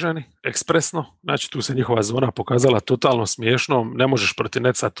pregaženi, ekspresno, znači tu se njihova zona pokazala totalno smiješnom, ne možeš protiv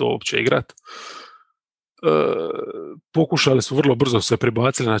Netsa to uopće igrati. Pokušali su vrlo brzo se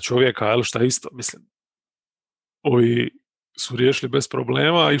pribacili na čovjeka, šta isto, mislim, ovi su riješili bez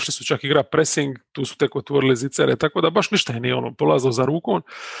problema, išli su čak igra pressing, tu su tek otvorili zicere, tako da baš ništa je nije polazao za rukom,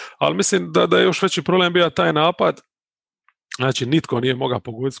 ali mislim da je još veći problem bio taj napad, znači nitko nije mogao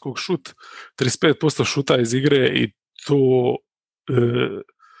pogoditi skog šut, 35% šuta iz igre i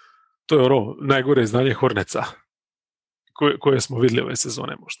to je najgore izdanje Horneca koje smo vidjeli ove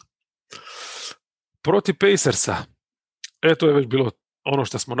sezone možda. Protiv Pacersa, to je već bilo ono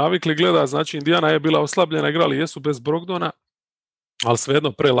što smo navikli gledati, znači Indiana je bila oslabljena, igrali jesu bez Brogdona, ali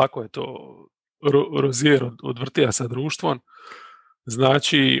svejedno prelako je to Rozier odvrtija sa društvom,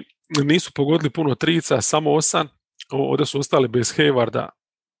 znači nisu pogodili puno trica, samo 8, ovdje su ostali bez Haywarda,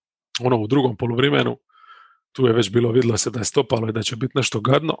 u drugom poluvremenu, tu je već bilo vidjelo se da je stopalo i da će biti nešto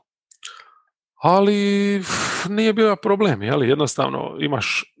gadno, ali nije bio problem, jednostavno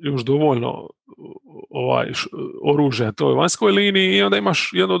imaš još dovoljno oružja na toj vanjskoj liniji i onda imaš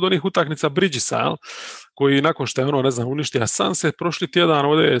jednu od onih utakmica Bridgesa, koji nakon što je uništio Sunset prošli tjedan,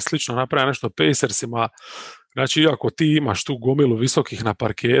 ovdje je slično napravio nešto Pacersima, Znači, iako ti imaš tu gomilu visokih na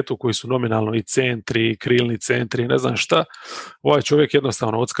parketu koji su nominalno i centri, i krilni centri, ne znam šta, ovaj čovjek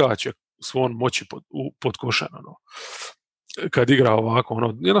jednostavno odskače svom moći pod košan. Ono. Kad igra ovako,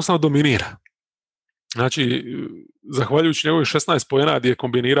 ono, jednostavno dominira. Znači, zahvaljujući njegovih 16 poena gdje je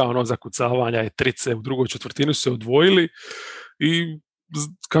kombinirao ono zakucavanja i trice, u drugoj četvrtini su se odvojili i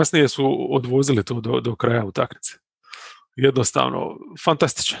kasnije su odvozili to do kraja utakmice. Jednostavno,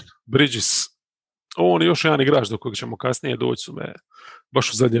 fantastičan. Bridges, on je još jedan igrač do kojeg ćemo kasnije doći, su me baš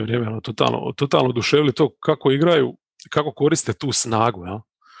u zadnje vrijeme ono, totalno oduševili to kako igraju, kako koriste tu snagu. Ja?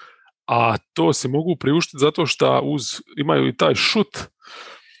 A to se mogu priuštiti zato što imaju i taj šut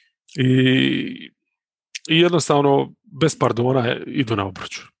i jednostavno bez pardona idu na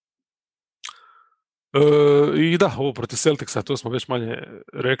obruč. I da, ovo protiv Celticsa, to smo već manje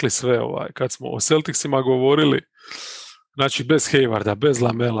rekli sve, kad smo o Celticsima govorili, znači bez Haywarda, bez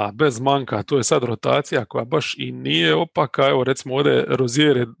Lamela, bez Manka, to je sad rotacija koja baš i nije opaka. Evo recimo ovdje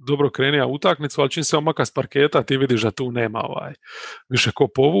Rozier je dobro krenija utakmicu, ali čim se omaka s parketa ti vidiš da tu nema više ko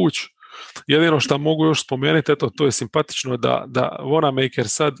povuć. Jedino što mogu još spomenuti, eto, to je simpatično da Wanamaker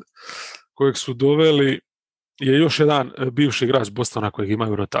sad, kojeg su doveli, je još jedan bivši igrač Bostona kojeg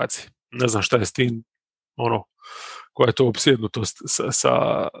imaju u rotaciji. Ne znam šta je s tim, koja je to opsjednutost sa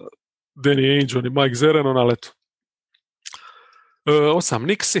Danny Aingeom i Mike Zerenom, ali eto. 8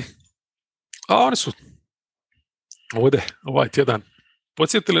 Knicksi, a oni su ovdje ovaj tjedan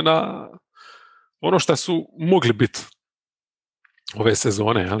podsjetili na ono što su mogli biti ove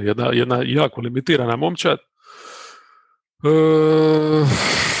sezone, jedna jako limitirana momčad.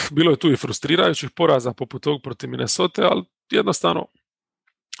 Bilo je tu i frustrirajućih poraza poput ovog protiv Minnesota, ali jednostavno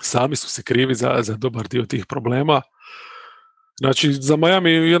sami su se krivi za dobar dio tih problema. Znači, za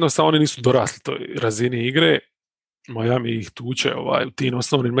Miami jednostavno oni nisu dorasli toj razini igre. Miami ih tuče u tim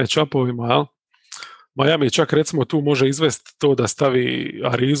osnovnim match-upovima. Jel? Miami čak recimo tu može izvesti to da stavi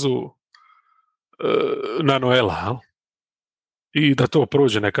Arizu na Noela, jel? I da to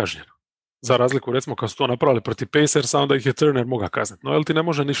prođe nekažnjeno. Za razliku recimo kad su to napravili protiv Pacersa, onda ih je Turner mogao kazniti. Noel ti ne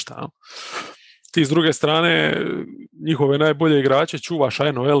može ništa. Jel? Ti s druge strane njihove najbolje igrače čuvaš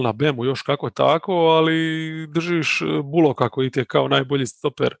Noel na bemu još kako tako, ali držiš Bullocka koji ti je kao najbolji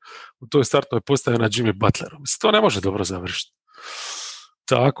stoper u toj startnoj postaji na Jimmy Butleru. Mislim, to ne može dobro završiti.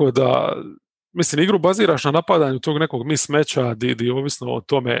 Tako da, mislim, igru baziraš na napadanju tog nekog mismatcha di ovisno o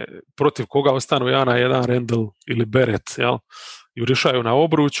tome protiv koga ostanu 1-1 Randall ili Barrett, jel? I rješaju na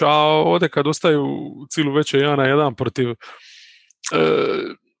obruč, a ovdje kad ostaju cilu veće 1-1 protiv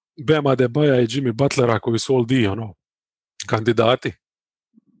Bema Debaja i Jimmy Butlera koji su all D, kandidati,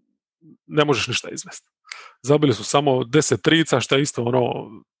 ne možeš ništa izvesti. Zabili su samo 10 trica, što je isto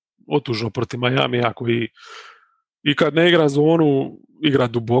otužno protiv Miamija koji i kad ne igra zonu, igra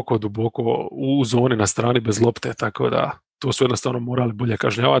duboko u zoni na strani bez lopte, tako da to su jednostavno morali bolje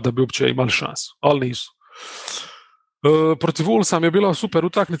kažnjavati da bi uopće imali šansu, ali nisu. Protiv Woolsa mi je bila super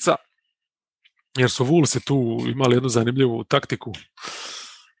utakmica, jer su Woolsi tu imali jednu zanimljivu taktiku.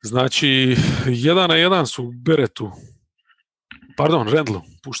 Znači, 1-1 su Randlu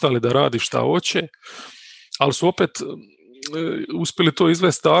puštali da radi šta hoće, ali su opet uspjeli to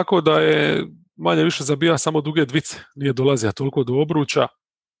izvesti tako da je manje više zabija samo duge dvice, nije dolazio toliko do obruča.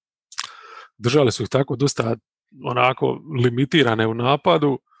 Držali su ih tako dosta onako limitirane u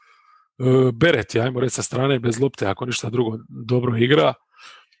napadu. Beret je, ajmo reći, sa strane bez lopte, ako ništa drugo dobro igra.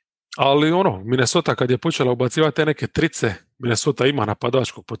 Ali Minnesota kad je počela ubacivati te neke trice, Minnesota ima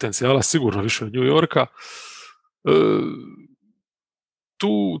napadačkog potencijala, sigurno više od New Yorka.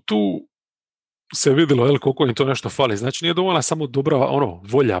 Tu se vidjelo koliko im to nešto fali. Znači nije dovoljna samo dobra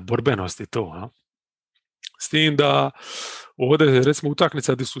volja, borbenost i to. A? S tim da ovdje recimo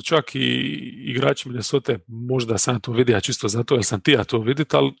utakmica gdje su čak i igrači Minnesota, možda sam to vidio čisto zato jer sam tija to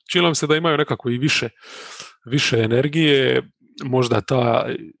vidjeti, ali činilo mi se da imaju nekako i više energije. Možda ta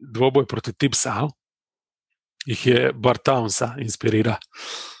dvoboj protiv Tipsa ih je bar Townsa inspirira.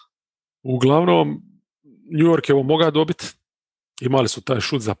 Uglavnom, New York je ovo mogao dobiti. Imali su taj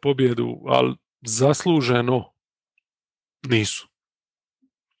šut za pobjedu, ali zasluženo nisu.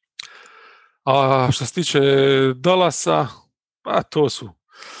 A što se tiče Dallasa, pa to su.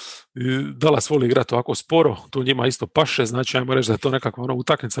 Dallas voli igrati ovako sporo, to njima isto paše, znači ajmo reći da je to nekakva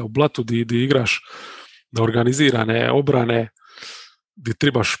utakmica u blatu di igraš na organizirane obrane, gdje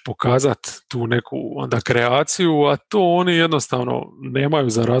trebaš pokazati tu neku onda kreaciju, a to oni jednostavno nemaju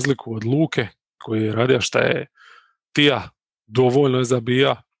za razliku od Luke, koji je radio šta je tija, dovoljno je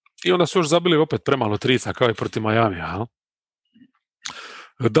zabija, i onda su još zabili opet premalo trica, kao i protiv Miamija.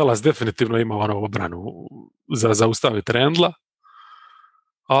 Dallas definitivno ima obranu za zaustaviti Randla,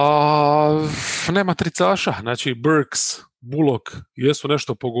 A nema tricaša, znači Burks, Bullock jesu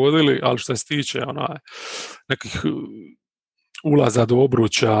nešto pogodili, ali što se tiče nekih ulaza do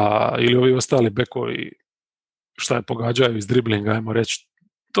obruča ili ovi ostali bekovi šta je pogađaju iz driblinga, ajmo reći,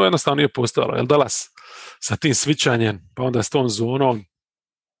 to jednostavno nije postojalo. Jel Dallas sa tim svičanjem, pa onda s tom zonom,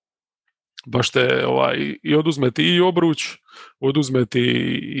 baš te i oduzmeti i obruč, oduzmeti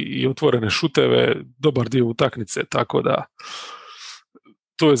i otvorene šuteve, dobar dio utakmice, tako da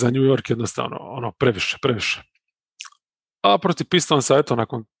to je za New York jednostavno previše. A protiv Pistonsa, eto,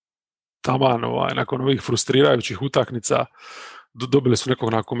 nakon ovih frustrirajućih utakmica, dobili su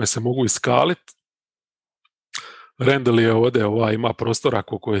nekog na kome se mogu iskaliti. Randall je ovdje ima prostora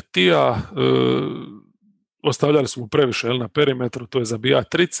koliko je tija, ostavljali su mu previše na perimetru, to je zabija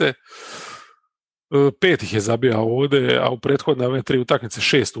trice, 5 ih je zabijao ovdje, a u prethodne ove 3 utakmice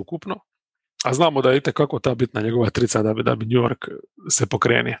 6 ukupno, a znamo da je itekako ta bitna njegova trica da bi New York se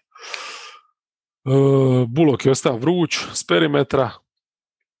pokrenio. Bullock je ostao vruć s perimetra,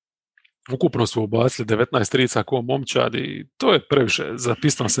 ukupno su ubacili 19 trica ko momčad i to je previše za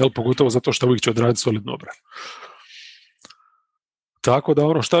Pistons, pogotovo zato što uvijek će odraditi solidno obranu. Tako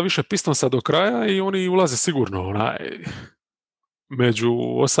da šta više Pistonsa do kraja i oni ulaze sigurno među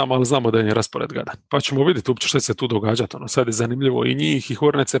 8, ali znamo da je raspored gadan. Pa ćemo vidjeti uopće što se tu događati. Sad je zanimljivo i njih i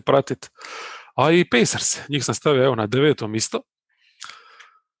Hornece pratiti, a i Pacers, njih sam stavio na 9. isto.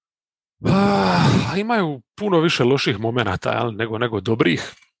 Imaju puno više loših momenata nego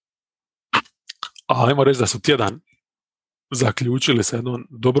dobrih. A ajmo reći da su tjedan zaključili sa jednom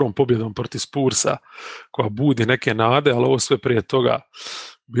dobrom pobjedom protiv Spursa koja budi neke nade, ali ovo sve prije toga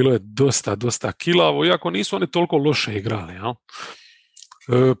bilo je dosta kilavo, iako nisu oni toliko loše igrali.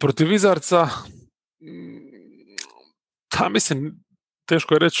 Protiv Wizardsa, mislim,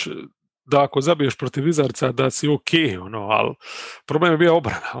 teško je reći da ako zabiješ protiv Wizardsa da si ok, ali problem je bio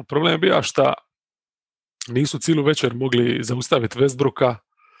obrana. Problem je bio što nisu cijelu večer mogli zaustaviti Westbrooka,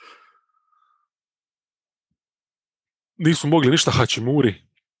 nisu mogli ništa Hachimuri.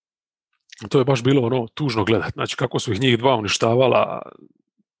 To je baš bilo tužno gledati. Znači kako su ih njih dva uništavala.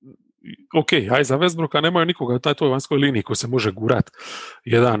 Ok, aj za Westbrooka nemaju nikoga na toj vanjskoj liniji ko se može gurat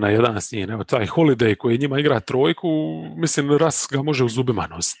 1 na 1 s njim. Evo, taj Holiday koji njima igra trojku, mislim Ras ga može u zubima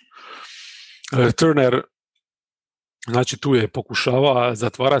nositi. Turner, znači tu je pokušava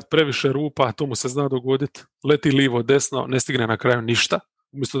zatvarati previše rupa, to mu se zna dogoditi. Leti livo, desno, ne stigne na kraju ništa.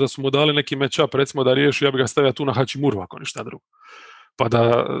 Umjesto da su mu dali neki match-up, recimo da riješi, ja bi ga stavio tu na Hachimuru ako ništa drugo. Pa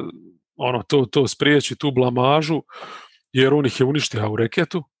da to spriječi tu blamažu, jer on ih je uništio u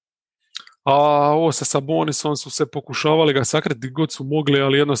reketu. A ovo sa Sabonisom su se pokušavali ga sakriti god su mogli,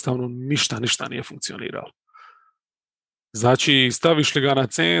 ali jednostavno ništa nije funkcioniralo. Znači, staviš li ga na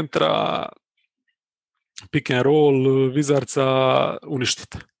centra, pick and roll, Wizardsa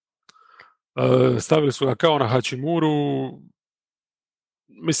uništite. Stavili su ga kao na Hachimuru,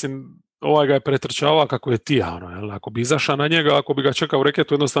 mislim, ga je pretrčavao kako je tija, ako bi izašao na njega, ako bi ga čekao u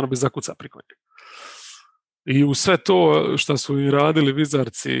reketu, jednostavno bi zakucao priko njega. I u sve to što su i radili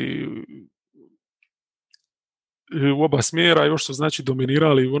Wizardsi u oba smjera, još su znači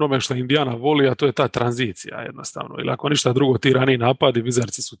dominirali u onome što Indiana voli, a to je ta tranzicija jednostavno. Ili ako ništa drugo, ti raniji napadi,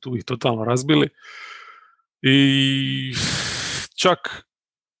 Wizardsi su tu ih totalno razbili. I čak,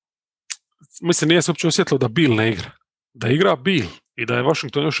 mislim, nije se uopće osjetilo da Bill ne igra. Da igra Bill i da je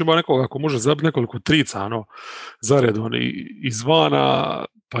Washington još imao nekoga ako može zabiti nekoliko trica zaredom izvana,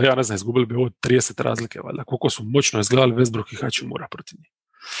 pa ja ne znam, izgubili bi ovo 30 razlike, valjda, koliko su moćno izgledali Westbrook i Hachimura protiv njih.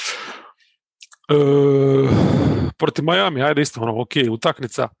 Protiv Miami, ajde isto, ok,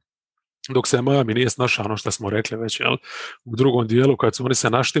 utakmica, dok se Miami nije snašao, što smo rekli već, jel? U drugom dijelu, kad su oni se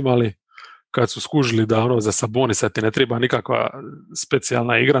naštimali, kad su skužili da za Sabonisa ti ne treba nikakva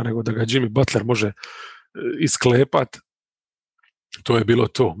specijalna igra, nego da ga Jimmy Butler može isklepat, to je bilo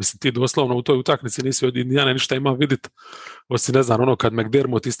to. Mislim, ti doslovno u toj utakmici nisi od Indijane ništa ima vidjeti, osim, ne znam, kad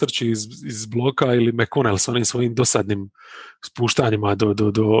McDermott istrči iz bloka ili McConnell s onim svojim dosadnim spuštanjima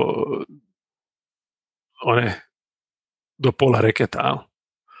do pola reketa.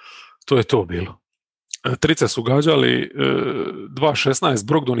 To je to bilo. Trice su gađali 2-16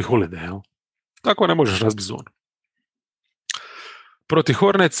 Brogdon i Holiday. Tako ne možeš razbiti zonu. Protiv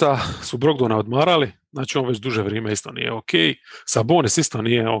Horneca su Brogdona odmarali, znači on već duže vrijeme isto nije ok. Sabonis isto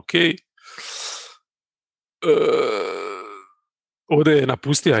nije ok. Ovdje je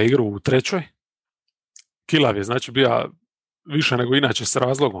napustio igru u trećoj. Kilav je znači bio više nego inače s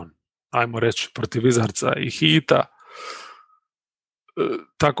razlogom, ajmo reći, protiv Wizardsa i Heata.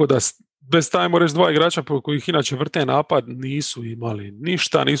 Tako da bez tajmo reći dva igrača po kojih inače vrte napad nisu imali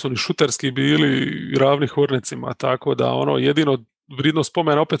ništa, nisu ni šuterski bili ravni Hornecima, tako da jedino vrijedno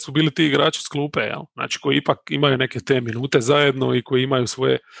spomena opet su bili ti igrači s klupe, jel? Znači koji ipak imaju neke te minute zajedno i koji imaju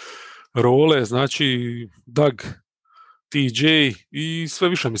svoje role, znači Doug, TJ i sve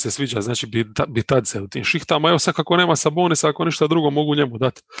više mi se sviđa, znači Bitadze u tim šihtama. Evo sad kako nema Sabonisa, ako ništa drugo mogu njemu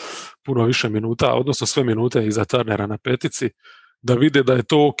dati puno više minuta, odnosno sve minute iza Turnera na petici, da vide da je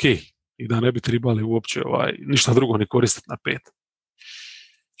to ok i da ne bi trebali uopće ništa drugo ni koristiti na 5.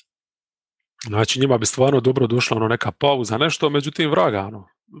 Znači njima bi stvarno dobro došla neka pauza, nešto, međutim vraga,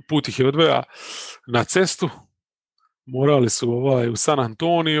 put ih je odveja na cestu, morali su u San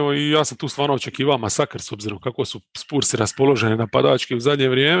Antonio i ja sam tu stvarno očekivao masakr s obzirom kako su Spursi raspoloženi napadački u zadnje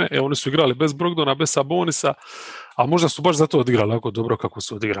vrijeme. Oni su igrali bez Brogdona, bez Sabonisa, a možda su baš zato odigrali tako dobro kako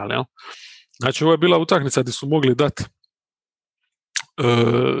su odigrali. Jel? Znači ovo je bila utakmica gdje su mogli dati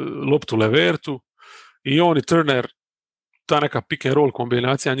loptu Levertu i on i Turner, ta neka pick and roll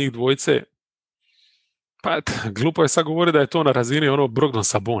kombinacija njih dvojice. Pa glupo je sad govoriti da je to na razini Brogdon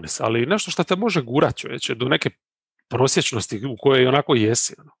Sabonis, ali nešto što te može gurat, čovječe, do neke prosječnosti u kojoj onako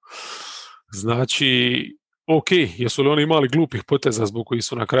jesi. Znači, ok, jesu li oni imali glupih poteza zbog koji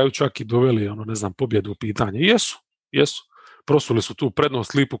su na kraju čak i doveli, pobjedu u pitanje? Jesu. Prosuli su tu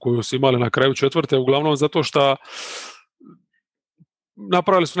prednost lipu koju su imali na kraju četvrte, uglavnom zato što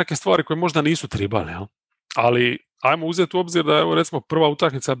napravili su neke stvari koje možda nisu tribali, jel? Ali ajmo uzeti u obzir da je recimo prva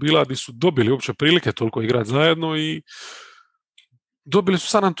utakmica bila gdje su dobili uopće prilike toliko igrati zajedno i dobili su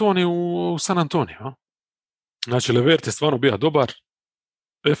San Antonio u San Antonio. Jel? Znači, Levert je stvarno bio dobar,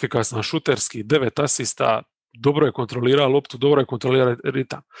 efikasan šuterski, 9 asista, dobro je kontrolirao loptu, dobro je kontrolirao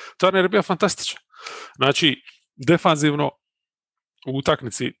ritam. Turner je bio fantastičan. Znači, defanzivno u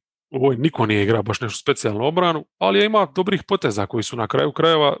utakmici ovoj niko nije igrao baš nešto specijalnu obranu, ali je imao dobrih poteza koji su na kraju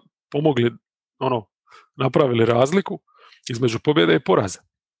krajeva pomogli, napravili razliku između pobjede i poraza.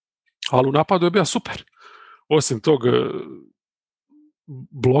 Ali u napadu je bio super. Osim tog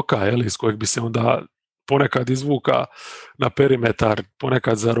bloka, iz kojeg bi se onda ponekad izvuka na perimetar,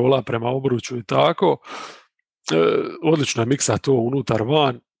 ponekad zarola prema obruču i tako. Odlično je miksa to unutar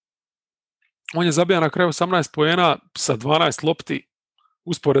van. On je zabija na kraju 18 poena sa 12 lopti.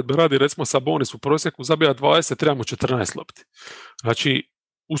 Usporedbe radi, recimo Sabonis u prosjeku zabija 20, treba mu 14 lopti. Znači,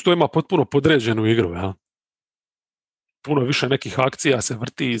 uz to ima potpuno podređenu igru. Ja? Puno više nekih akcija se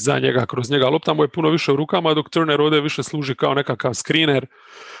vrti za njega, kroz njega. Lopta mu je puno više u rukama, dok Turner ovdje više služi kao nekakav screener,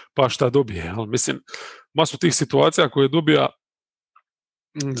 pa šta dobije. Ali mislim, masu tih situacija koje dobija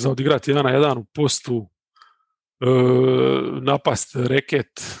za odigrati 1 na 1 u postu, napast,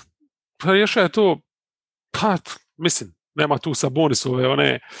 reket, pa rješava je to, pa mislim, nema tu Sabonisove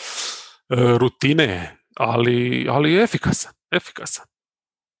one rutine, ali je efikasan.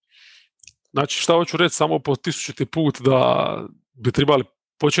 Znači, šta hoću reći samo po 1000. put da bi trebali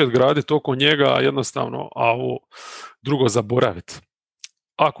početi graditi oko njega jednostavno, a ovo drugo zaboraviti.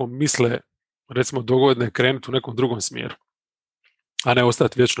 Ako misle, recimo, dogodne krenuti u nekom drugom smjeru, a ne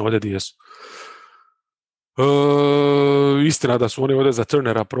ostati vječno ovdje gdje su. Istina da su oni ovdje za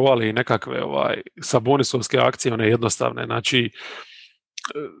Turnera provali i nekakve Sabonisovske akcije, one jednostavne, znači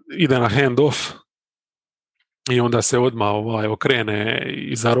ide na hand-off i onda se odmah okrene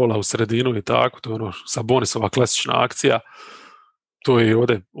i zarola u sredinu i tako, to je Sabonisova klasična akcija, to je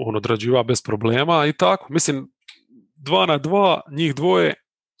ovdje on odrađiva bez problema i tako, mislim 2 na 2, njih dvoje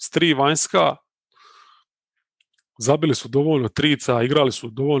s 3 vanjska, zabili su dovoljno trica, igrali su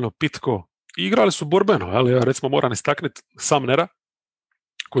dovoljno pitko i igrali su borbeno, ali ja recimo moram istaknuti Sumnera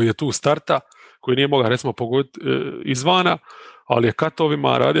koji je tu starta, koji nije mogao recimo pogoditi izvana, ali je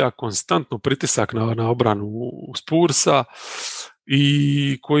katovima radio konstantno pritisak na obranu Spursa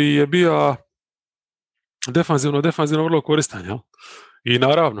i koji je bio defanzivno vrlo koristan. Jel? I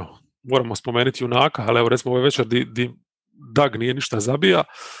naravno, moramo spomenuti junaka, ali evo recimo ovaj večer di Doug nije ništa zabija,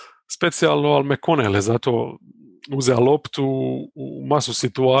 specijalno, ali McConnell je zato uzeo loptu u masu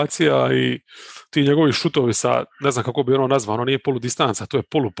situacija i ti njegovi šutovi sa, ne znam kako bi ono nazvao, ono nije poludistanca, to je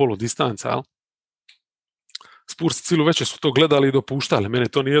poludistanca, jel? Spursi cijelu večer su to gledali i dopuštali. Mene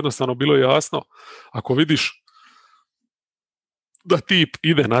to nije jednostavno bilo jasno. Ako vidiš da tip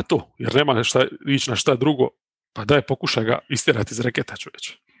ide na to, jer nema ići na šta drugo, pa daj pokušaj ga istjerati iz reketa,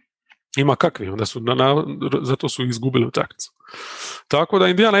 čovječe. Ima kakvi, onda su zato su izgubili utakmicu. Tako da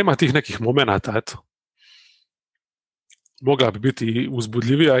Indiana ima tih nekih momenata, eto. Mogla bi biti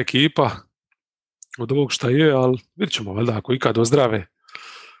uzbudljivija ekipa od ovog šta je, ali vidjet ćemo, valjda, ako ikad ozdrave,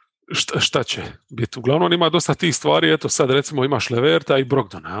 šta će biti. Uglavnom ima dosta tih stvari, eto sad recimo imaš Leverta i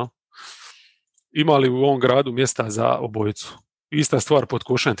Brogdona, jel? Ima li u ovom gradu mjesta za obojicu? Ista stvar pod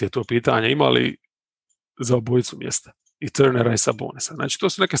košem ti je to pitanje, ima li za obojicu mjesta? I Turnera i Sabonisa. Znači to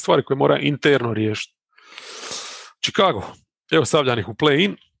su neke stvari koje mora interno riješiti. Chicago. evo stavljanih u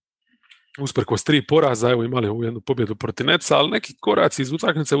play-in, usprkos 3 poraza, evo imali ovu jednu pobjedu protiv Netsa, ali neki koraci iz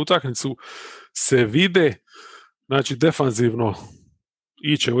utakmice u utakmicu se vide, znači defanzivno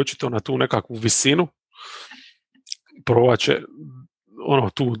iće očito na tu nekakvu visinu, provat će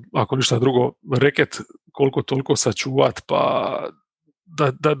tu, ako ništa drugo, reket koliko toliko sačuvat, pa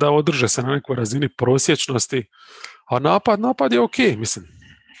da održe se na nekoj razini prosječnosti, a napad je ok, mislim.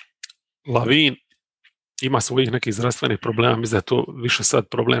 Lavin ima svojih nekih zdravstvenih problema, mislim da je to više sad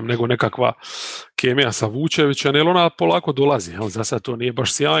problem nego nekakva kemija sa Vučevićem, jer ona polako dolazi, za sad to nije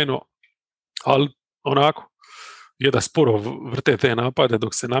baš sjajno, ali onako, je da sporo vrte te napade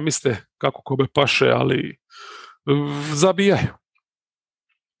dok se namiste kako kome paše, ali zabijaju.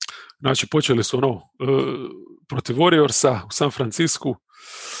 Znači, počeli su protiv Warriorsa u San Francisku,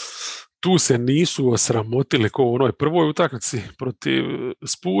 tu se nisu osramotili kao u onoj prvoj utakmici protiv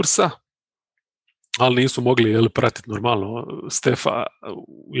Spursa, ali nisu mogli pratiti normalno Stefa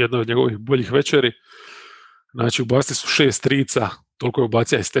u jednoj od njegovih boljih večeri. Znači, ubacili su 6 trica, toliko je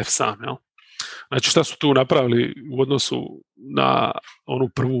ubacija i Stef sam. Jel? Znači, šta su tu napravili u odnosu na onu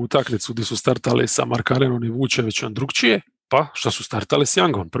prvu utakmicu gdje su startali sa Markanenom i Vučevićem drugčije? Pa, šta su startali s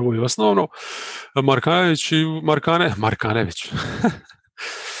Youngom, prvo i osnovno.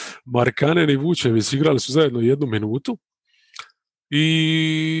 Markanen i Vučević igrali su zajedno 1 minutu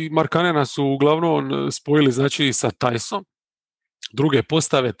i Markanena su uglavnom spojili, znači, sa Tajsom. Druge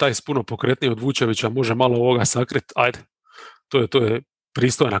postave, Tajs puno pokretniji od Vučevića, može malo ovoga sakrit, ajde, to je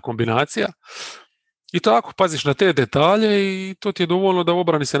pristojna kombinacija. I tako, paziš na te detalje i to ti je dovoljno da u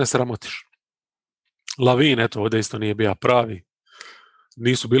obrani se ne sramotiš. Lavin, eto, ovdje isto nije bio pravi.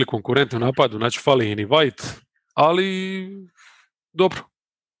 Nisu bili konkurentni u napadu, znači fali i White, ali dobro.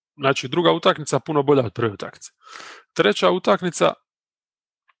 Znači, druga utakmica puno bolja od prve utakmice. Treća utakmica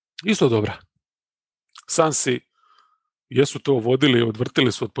isto dobra. Sansi jesu to vodili,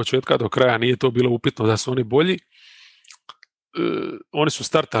 odvrtili su od početka do kraja, nije to bilo upitno da su oni bolji. Oni su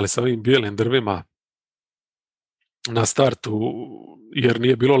startali sa ovim bijelim drvima na startu jer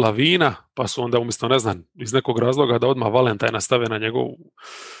nije bilo Lavina, pa su onda umjesto, ne znam, iz nekog razloga da odmah Valentajna stave na njegovu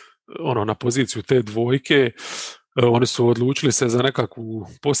na poziciju te dvojke, oni su odlučili se za nekakvu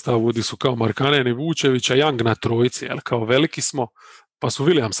postavu gdje su kao Markanen i Vučevića, Young na trojici, ali kao veliki smo, pa su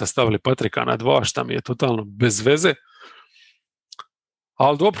Williamsa stavili Patrika na 2, šta mi je totalno bez veze.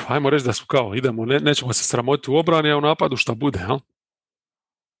 Ali dobro, ajmo reći da su kao, idemo, nećemo se sramotiti u obrani, a u napadu šta bude, jel?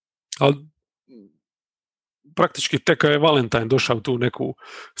 Ali praktički tek je Valentine došao u tu neku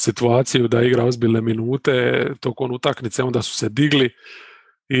situaciju da igra ozbiljne minute tokom utakmice, onda su se digli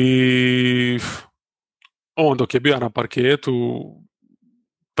i on dok je bio na parketu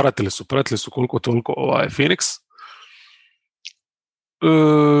pratili su koliko toliko Phoenix,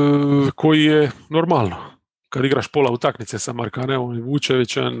 koji je normalno. Kad igraš pola utakmice sa Markanevom i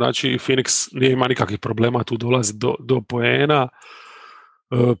Vučevićem, znači Phoenix nije ima nikakvih problema tu dolazi do poena.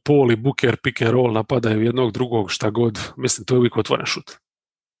 Paul i Booker pick and roll napadaju jednog drugog, šta god, mislim to je uvijek otvoren šut.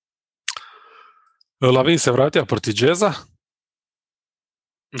 Lavin se vratio protiv Jazza,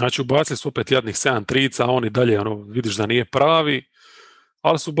 znači ubacili su opet jadnih 7 trica, a on i dalje vidiš da nije pravi,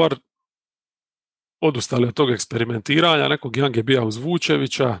 ali su bar odustali od tog eksperimentiranja, nekog Young je bio uz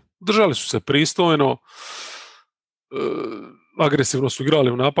Vučevića, držali su se pristojno, agresivno su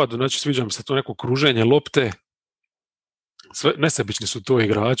igrali u napadu, znači sviđa mi se to neko kruženje lopte, nesebični su to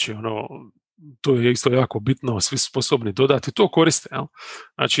igrači, to je isto jako bitno, svi su sposobni dodati, to koriste, jel?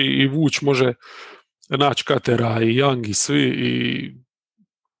 Znači i Vuč može naći Katera i Young i svi, i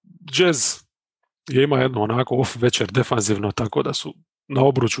Jazz je ima jedno onako off večer defanzivno, tako da su na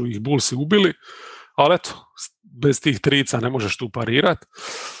obruču ih Bullsi ubili, ali eto, bez tih trica ne možeš tu parirati,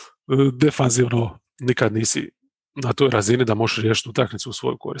 defanzivno nikad nisi na toj razini da možeš riješiti utakmicu u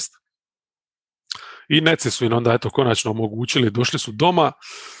svoju korist. I Netsi su im onda konačno omogućili, došli su doma,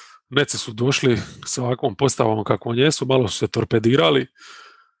 Netsi su došli sa ovakvom postavom kakvom jesu, malo su se torpedirali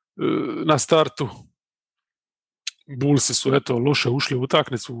na startu. Bullsi su loše ušli u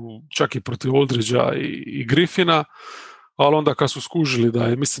utakmicu, čak i protiv Aldridgea i Griffina, ali onda kad su skužili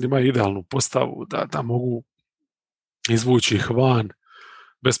da imaju idealnu postavu, da mogu izvući ih van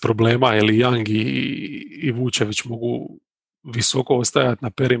bez problema, ili Young i Vučević mogu visoko ostajati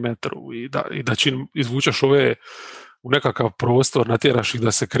na perimetru i da čim izvučeš ove u nekakav prostor, natjeraš ih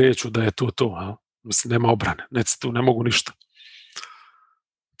da se kreću, da je to. A? Mislim, nema obrane, Netsi tu ne mogu ništa.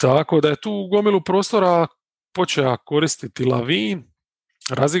 Tako da je tu gomilu prostora počeo koristiti Lavin,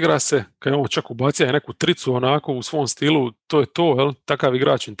 razigra se, kad je on čak ubacio je neku tricu onako u svom stilu, to je to, jel? Takav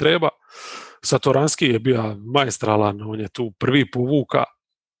igrač im treba. Satoranski je bio maestralan, on je tu prvi povuka.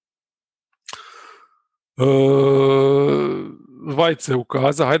 Vajce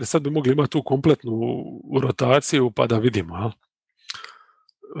ukaza, hajde sad bi mogli imati tu kompletnu rotaciju pa da vidimo, jel?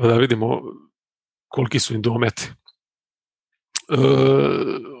 Da vidimo koliki su im dometi.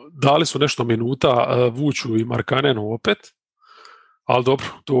 Dali su nešto minuta Vuču i Markanenu opet, ali dobro,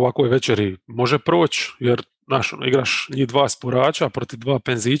 to u ovakvoj večeri može proći, jer znaš, igraš njih dva sporača protiv dva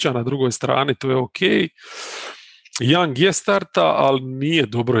penzića na drugoj strani, to je ok. Young je starta, ali nije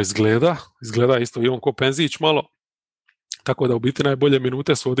dobro izgleda isto i on ko penzić malo, tako da u biti najbolje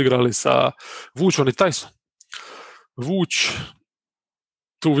minute su odigrali sa Vučom i Tyson. Vuč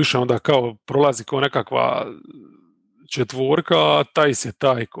tu više onda kao prolazi kao nekakva četvorka, a Tajs je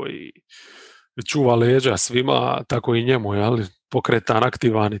taj koji čuva leđa svima, tako i njemu, jel? Pokretan,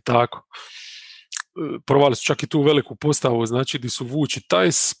 aktivan i tako. Provali su čak i tu veliku postavu, znači di su Vuč i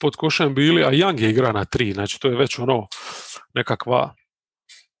Tajs pod košem bili, a Young je igra na 3, znači to je već ono nekakva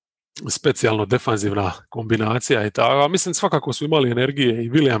specijalno defanzivna kombinacija i tako. A mislim svakako su imali energije i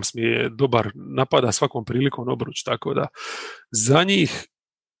Williams mi je dobar, napada svakom prilikom obruč, tako da za njih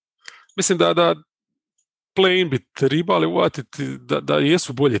mislim da play-in bi trebali uvatiti da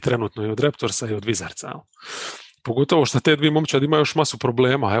jesu bolji trenutno i od Raptorsa i od Wizardsa. Pogotovo što te dvije momčad imaju još masu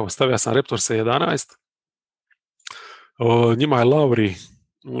problema. Evo, stavio sam Raptorsa 11. Njima je Lauri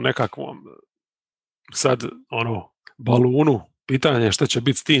u nekakvom sad balunu. Pitanje je šta će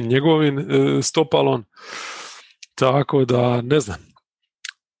biti s tim njegovim stopalom. Tako da, ne znam.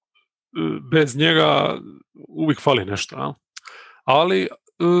 Bez njega uvijek fali nešto. A? Ali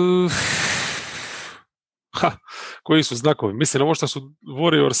koji su znakovi? Mislim, ovo što su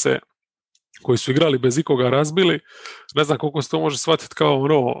Warriorse koji su igrali bez ikoga razbili, ne znam koliko se to može shvatiti kao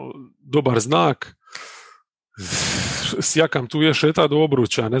dobar znak. Sjakam tu je šeta do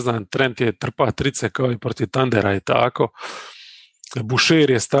obruča, ne znam, Trent je trpa trice kao i protiv Tandera i tako. Boucher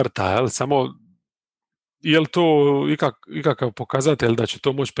je starta, jel? Samo je li to ikakav pokazatelj da će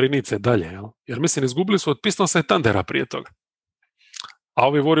to moći prinice dalje, jel? Jer mislim, izgubili su od Pistonsa i Tandera prije toga. A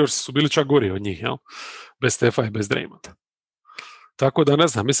ovi Warriors su bili čak gori od njih, jel? Bez Stefa i bez Draymonda. Tako da ne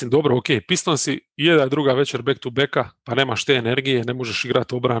znam, mislim, dobro, ok, Pistonsi jedna druga večer back to backa, pa nemaš te energije, ne možeš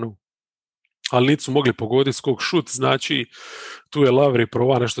igrati obranu, ali nisu mogli pogoditi skok šut, znači tu je Lavri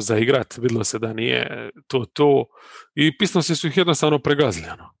prova nešto za igrat, vidjelo se da nije to i Pistonsi su ih jednostavno pregazili.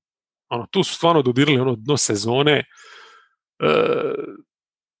 Tu su stvarno dodirili dno sezone,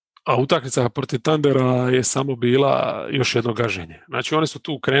 a utakmica protiv Tandera je samo bila još jedno gaženje. Znači oni su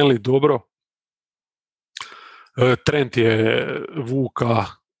tu krenuli dobro, Trent je vuka,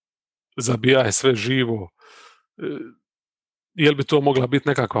 zabija je sve živo. Jel bi to mogla biti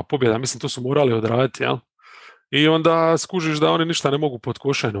nekakva pobjeda? Mislim, to su morali odraditi, jel? I onda skužiš da oni ništa ne mogu pod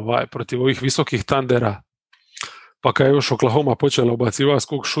košen protiv ovih visokih Tandera. Pa kad je još Oklahoma počela ubacivati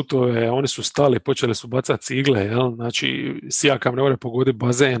skok šutove, oni su stali, počeli su bacati cigle, jel? Znači, Sijakam ne može pogoditi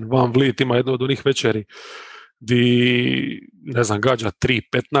bazen, Van Vliet ima jedno od onih večeri di, ne znam, gađa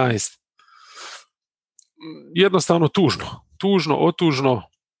 3-15. Jednostavno tužno, otužno.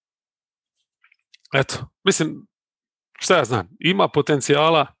 Eto, mislim, šta ja znam, ima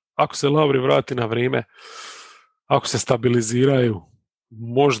potencijala ako se Lauri vrati na vrijeme, ako se stabiliziraju,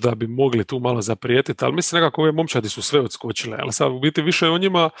 možda bi mogli tu malo zaprijetiti, ali mislim nekako ove momčadi su sve odskočile, ali sad u biti više o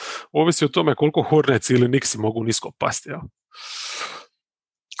njima ovisi o tome koliko Hornets ili Knicksi mogu nisko pasti. Ja.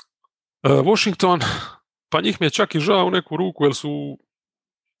 Washington, pa njih mi je čak i žao u neku ruku, jer su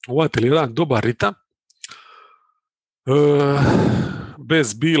uvatili jedan dobar ritam.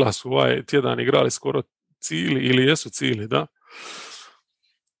 Bez Bila su ovaj tjedan igrali skoro cili, ili jesu cili, da.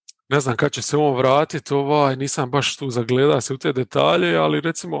 Ne znam kad će se on vratiti, nisam baš tu zagledao se u te detalje, ali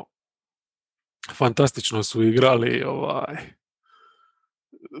recimo fantastično su igrali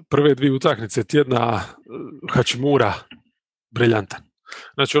prve dvije utakmice tjedna. Hachimura, briljantan.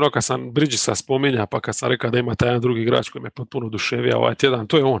 Znači kad sam Bridgesa spominja, pa kad sam rekao da ima taj jedan drugi igrač koji me potpuno oduševio ovaj tjedan,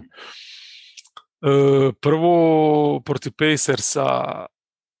 to je on. Prvo protiv Pacersa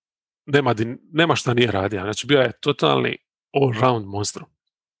nema šta nije radio, znači bio je totalni all-round monstrum.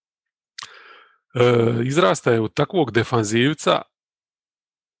 Izrasta je u takvog defanzivca,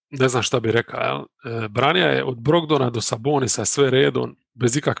 ne znam šta bi rekao, branija je od Brogdona do Sabonisa sve redom,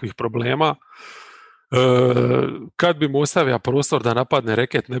 bez ikakvih problema. Kad bi mu ostavio prostor da napadne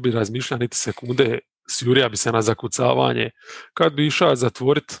reket, ne bi razmišljao niti sekunde, sjurija bi se na zakucavanje. Kad bi išao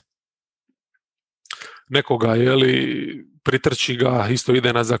zatvoriti nekoga, pritrči ga, isto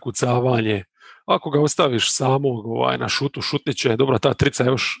ide na zakucavanje. Ako ga ostaviš samog na šutu, šutniće, dobro, ta trica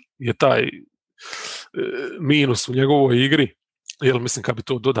još je taj minus u njegovoj igri, jer mislim kad bi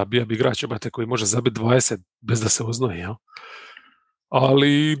to doda, bio bi igrač koji može zabiti 20 bez da se oznoji. Jel?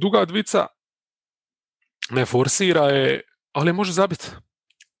 Ali duga dvica ne forsira je, ali može zabiti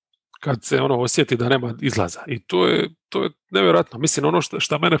kad se osjeti da nema izlaza. I to je nevjerojatno. Mislim, ono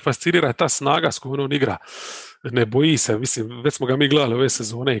što mene fascinira je ta snaga s kojom on igra. Ne boji se, mislim, već smo ga mi gledali ove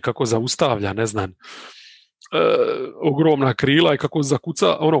sezone i kako zaustavlja, ne znam, ogromna krila i kako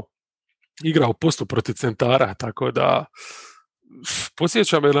zakuca, igra u postu protiv centara, tako da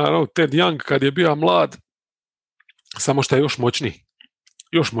podsjeća me na Ted Young kad je bio mlad, samo što je još moćniji.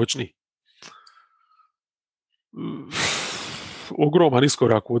 Još moćniji. Ogroman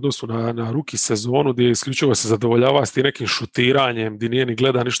iskorak u odnosu na ruki sezonu gdje isključivo se zadovoljava s tim nekim šutiranjem, gdje nije ni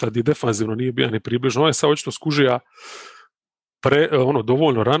gleda ništa, gdje defanzivno nije bio ni približno. On je sad očito skužija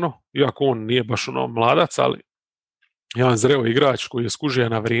dovoljno rano, iako on nije baš mladac, ali jedan zreo igrač koji je skužija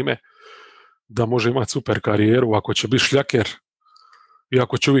na vrijeme da može imati super karijeru ako će biti šljaker i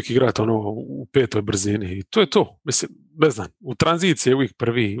ako će uvijek igrati u petoj brzini. I to je to. Mislim, ne znam, u tranziciji je uvijek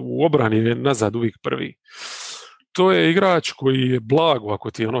prvi, u obrani je nazad uvijek prvi. To je igrač koji je blago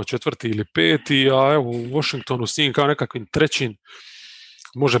ako ti je četvrti ili peti, a evo u Washingtonu s njim kao nekakvim trećim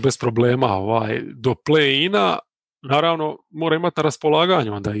može bez problema do play-ina, naravno mora imati na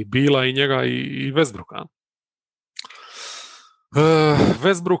raspolaganju onda i Bila i njega i Westbrooka.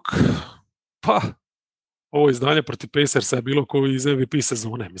 Westbrook, pa ovo izdanje protiv Pacersa je bilo kao iz MVP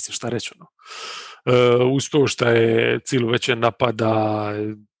sezone, mislim šta reći. Uz to što je cijelu večer napada,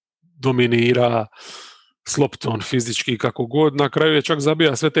 dominira, s loptom fizički kako god, na kraju je čak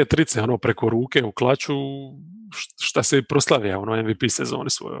zabija sve te trice preko ruke u klaču, šta se proslavija MVP sezoni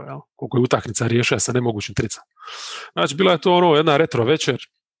svojoj, koliko je utakmica riješila sa nemogućim tricama. Znači, bila je to jedna retro večer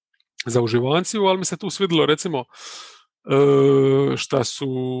za uživanciju, ali mi se tu svidilo recimo šta su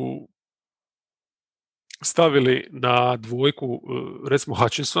stavili na dvojku recimo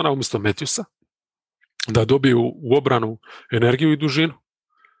Hutchinsona umjesto Matthewsa, da dobiju u obranu energiju i dužinu.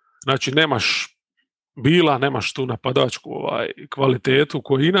 Znači, nemaš tu napadačku kvalitetu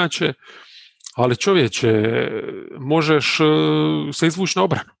koju inače, ali čovječe, možeš se izvući na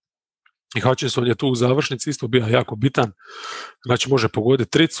obranu. I Hutchinson je tu u završnici isto bio jako bitan. Znači, može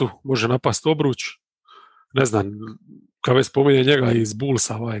pogoditi tricu, može napast obruč. Ne znam, kad već spominje njega iz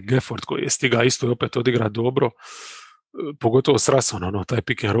Bullsa, Gafford koji je stiga isto i opet odigra dobro, pogotovo s Rason, taj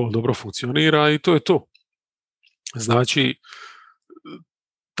pick and roll dobro funkcionira i to je to. Znači,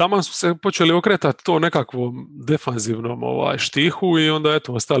 tamo su se počeli okretati to nekakvom defanzivnom štihu i onda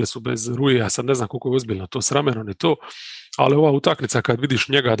ostali su bez Ruje. Ja sad ne znam koliko je ozbiljno to s ramenom i to, ali ova utakmica kad vidiš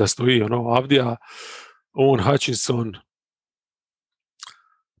njega da stoji Avdija, on, Hutchinson,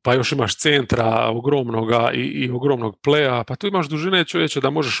 pa još imaš centra ogromnoga i ogromnog pleja, pa tu imaš dužine čovječe da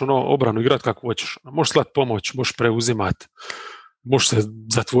možeš obranu igrati kako hoćeš. Možeš slati pomoć, možeš preuzimati, možeš se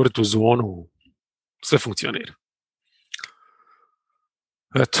zatvoriti u zonu, sve funkcionira.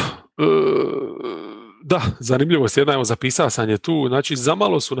 Eto, da, zanimljivost jedna, zapisao sam je tu, znači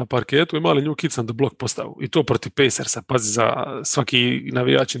zamalo su na parketu imali New Kids on the Block postavu i to protiv Pacersa, pazi, za svaki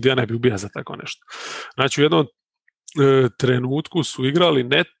navijač Indijana bi ubija za tako nešto. Znači u jednom trenutku su igrali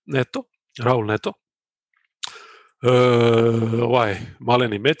Raul Neto,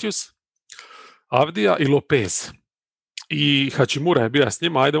 Maleni Matthews, Avdija i Lopez. I Hachimura je bio s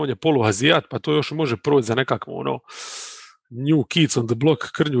njima, on je poluazijat, pa to još može proći za nekakvu New Kids on the Block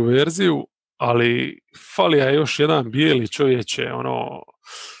krnju verziju, ali falija je još jedan bijeli čovječe,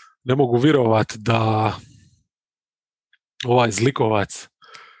 ne mogu vjerovati da ovaj zlikovac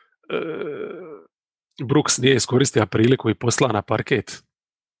Brooks nije iskoristio priliku i posla na parket.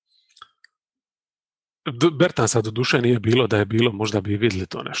 Bertansa do duše nije bilo, da je bilo, možda bi vidjeli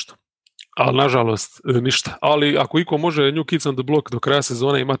to nešto. Ali nažalost ništa. Ali ako iko može New Kids on the Block do kraja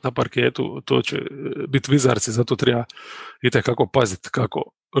sezone imati na parketu, to će biti Wizardsi, zato treba itekako paziti kako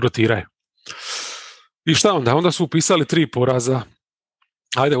rotiraju. I šta onda? Onda su upisali 3 poraza.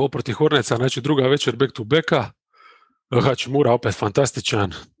 Ajde, ovo protiv Horneca, znači druga večer back to backa. Hachimura opet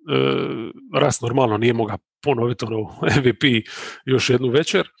fantastičan. Ras normalno nije mogao ponoviti MVP još jednu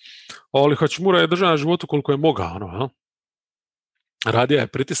večer, ali Hachimura je držao na životu koliko je mogao. Radio je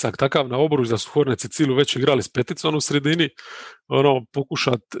pritisak takav na obruč da su Horneci cijelu već igrali s peticom u sredini,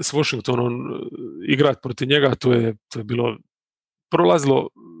 pokušati s Washingtonom igrati protiv njega, to je bilo prolazilo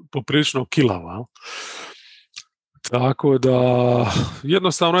poprilično kilava. Tako da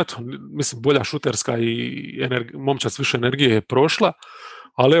jednostavno, mislim, bolja šuterska i momčac više energije je prošla,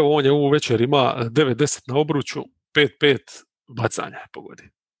 ali evo on je ovu večer ima 9-10 na obruču, 5-5 bacanja pogodi.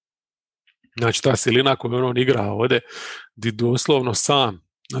 Znači ta silina koju on igra ovdje, di doslovno sam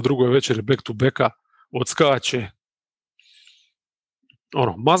na drugoj večeri back to backa odskače,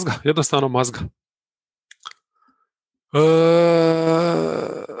 mazga, jednostavno mazga.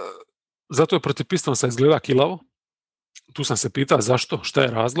 zato je protiv Pistonsa izgleda kilavo. Tu sam se pitao zašto, šta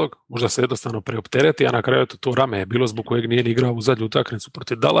je razlog, možda se jednostavno preoptereti, a na kraju to rame je bilo zbog kojeg nije ni igrao u zadnju utakmicu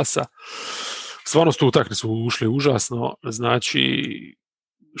protiv Dallasa. Stvarno su tu utakmicu ušli užasno, znači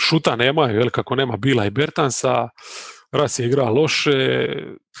šuta nemaju, jel, kako nema Bila i Bertansa, Ras je igra loše,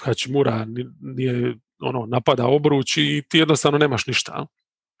 Hachimura nije napada obruč i ti jednostavno nemaš ništa.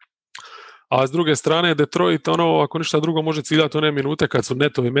 A s druge strane Detroit, ako ništa drugo može ciljati one minute kad su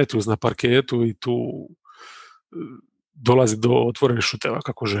Neto i Matthews na parketu i tu dolazi do otvorenih šuteva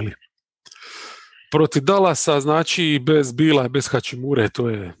kako želi. Protiv Dallasa, znači bez Bila i bez Hachimure, to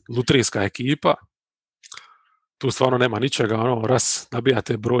je lutrijska ekipa. Tu stvarno nema ničega, Ras nabija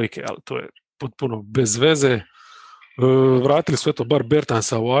te brojke, ali to je potpuno bez veze. Vratili su bar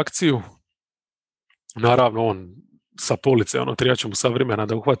Bertansa u akciju. Naravno, on sa police, treba će mu sa vremena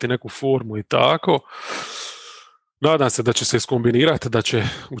da uhvati neku formu i tako. Nadam se da će se iskombinirati, da će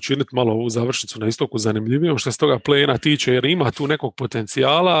učiniti malo ovu završnicu na istoku zanimljivijom što se toga play-ina tiče, jer ima tu nekog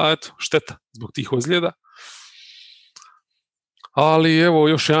potencijala, a eto, šteta zbog tih ozljeda. Ali evo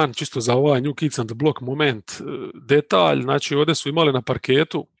još jedan čisto za ovaj New Kids on the Block moment detalj, znači ovdje su imali na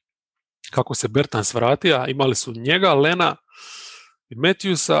parketu kako se Bertans vratija, imali su njega, Lena,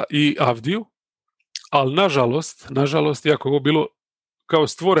 Matthewsa i Avdiju, ali nažalost, iako je ovo bilo kao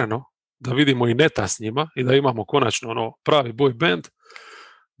stvoreno da vidimo i Neta s njima i da imamo konačno pravi boy band,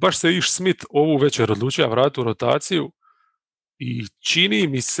 baš se Ish Smith ovu večer odlučio vratiti u rotaciju i čini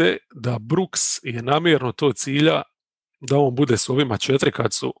mi se da Brooks je namjerno to cilja da on bude s ovima 4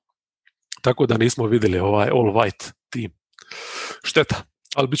 kad su, tako da nismo vidjeli ovaj all white tim. Šteta,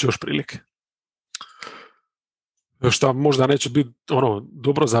 ali bit će još prilike. Šta možda neće biti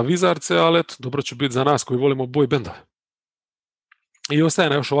dobro za Vizarce, ali eto, dobro će biti za nas koji volimo boy benda. I ostaje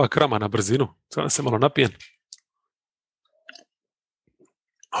na još ova krama na brzinu. Sada se malo napijem.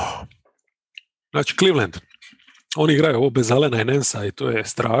 Znači, Cleveland. Oni igraju ovo bez Allena i Nansa i to je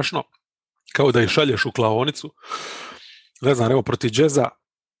strašno. Kao da ih šalješ u klaonicu. Ne znam, evo protiv Jazza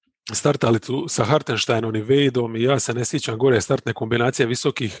startali tu sa Hartensteinom i Wadeom i ja se ne sjećam gore startne kombinacije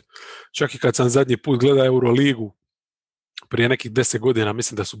visokih. Čak i kad sam zadnji put gledao Euroligu prije nekih 10 godina,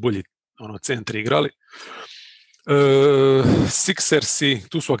 mislim da su bolji centri igrali. Sixersi,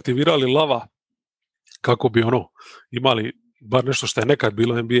 tu su aktivirali Lava kako bi imali bar nešto što je nekad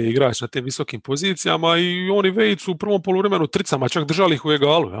bilo NBA igrač na tim visokim pozicijama i oni Wade su u prvom poluvremenu tricama čak držali ih u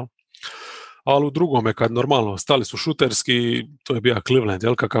egalu, jel? Ali u drugome kad normalno stali su šuterski, to je bio Cleveland,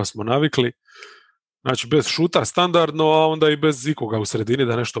 jel, kakav smo navikli. Znači bez šuta standardno, a onda i bez ikoga u sredini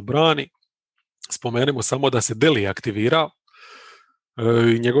da nešto brani. Spomenimo samo da se Deli aktivirao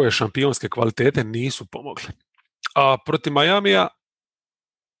i njegove šampionske kvalitete nisu pomogle. A protiv Majamija,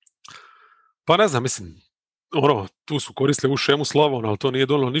 pa ne znam, mislim, tu su koristili u šemu Slavona, ali to nije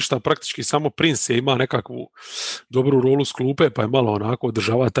donilo ništa, praktički samo Prince je ima nekakvu dobru rolu s klupe, pa je malo onako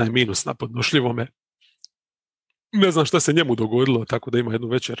održava taj minus na podnošljivome. Ne znam šta se njemu dogodilo, tako da ima jednu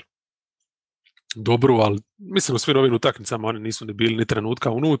večer dobru, ali mislim u svim ovim utakmicama oni nisu ni bili ni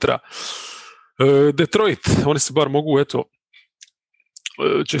trenutka unutra. Detroit, oni se bar mogu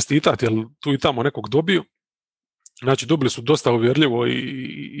čestitati, jer tu i tamo nekog dobiju. Znači dobili su dosta uvjerljivo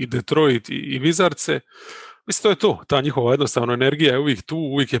i Detroit i Vizarce. Mislim, to je to. Ta njihova jednostavno energija je uvijek tu,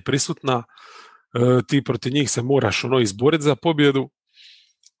 uvijek je prisutna. Ti protiv njih se moraš izboriti za pobjedu.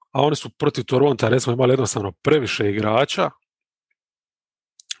 A oni su protiv Toronta, recimo, imali jednostavno previše igrača.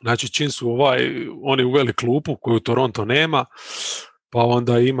 Znači, čim su oni uveli klupu koju Toronto nema, pa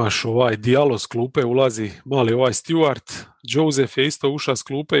onda imaš Diallo s klupe, ulazi mali Stewart, Joseph je isto ušao s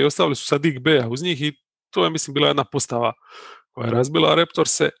klupe i ostavili su sad Bea uz njih i to je, mislim, bila jedna postava koja je razbila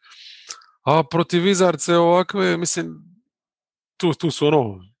Raptorse. A protiv Wizardse ovakve, mislim, tu su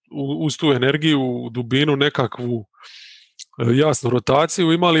uz tu energiju, dubinu, nekakvu jasnu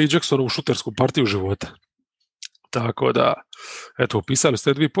rotaciju, imali i Jacksonovu šutersku partiju života. Tako da, eto, upisali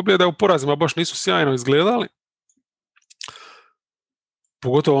ste 2 pobjede, u porazima baš nisu sjajno izgledali.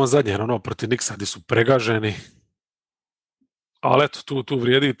 Pogotovo on zadnje, protiv Knicksa gdje su pregaženi. Ali eto, tu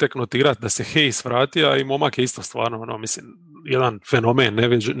vrijedi tek notirati da se Hayes vratio i momak je isto stvarno, mislim, jedan fenomen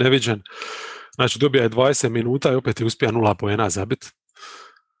neviđen. Znači, dobija je 20 minuta i opet je uspija 0 poena zabiti.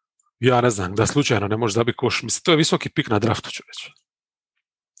 Ja ne znam, da slučajno ne može zabiti koš. Mislim, to je visoki pik na draftu, ću reći.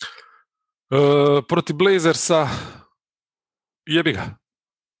 Protiv Blazersa, jebi ga.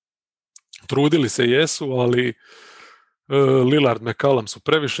 Trudili se jesu, ali Lillard, McCallum su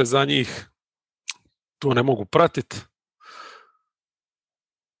previše za njih. To ne mogu pratiti.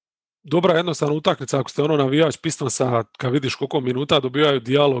 Dobra jednostavna utakmica, ako ste navijač Pistonsa, kad vidiš koliko minuta dobijaju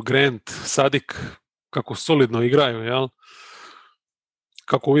Diallo, Grant, Sadik, kako solidno igraju, jel?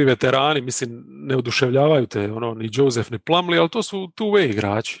 kako ovi veterani, mislim, ne oduševljavaju te, ni Joseph, ni Plumlee, ali to su two-way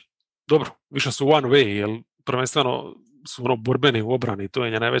igrači. Dobro, više su one-way, jer prvenstveno su borbeni u obrani, to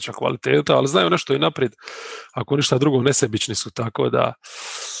je nja najveća kvaliteta, ali znaju nešto i naprijed, ako ništa drugo, nesebični su, tako da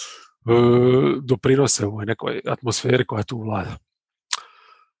doprinose ovoj nekoj atmosferi koja tu vlada.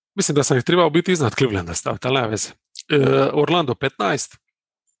 Mislim da sam ih trebao biti iznad Clevelanda staviti, ali nema veze. Orlando 15,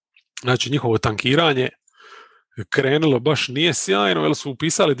 znači njihovo tankiranje krenulo baš nije sjajno, jer su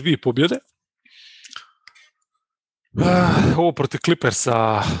upisali 2 pobjede. Ovo protiv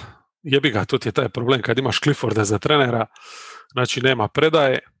Clippersa, jebi ga, to ti je taj problem kad imaš Clifforda za trenera, znači nema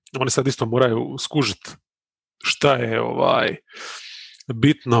predaje, oni sad isto moraju skužiti šta je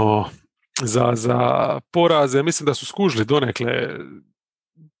bitno za poraze. Mislim da su skužili donekle.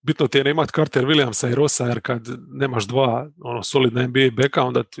 Bitno ti je ne imati Carter Williamsa i Rossa, jer kad nemaš 2 solidna NBA beka,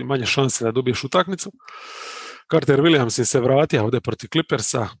 onda ti manje šanse da dobiješ utakmicu. Carter Williams im se vratio ovdje protiv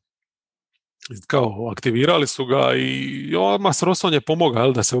Clippersa, kao aktivirali su ga i odmah s Rossom je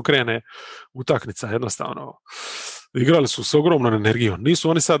pomogao da se okrene utakmica, jednostavno. Igrali su s ogromnom energijom. Nisu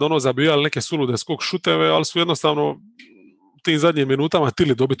oni sad zabijali neke sulude skok šuteve, ali su jednostavno tim zadnjim minutama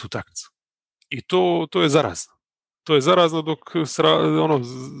htjeli dobiti utakmicu. I to je zarazno. To je zarazno, dok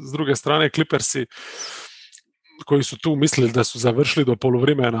s druge strane Clippersi koji su tu mislili da su završili do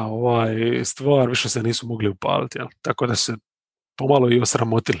poluvremena stvar, više se nisu mogli upaliti. Ja. Tako da se pomalo i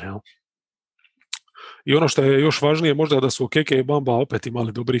osramotili. Ja. I ono što je još važnije, možda da su Keke i Bamba opet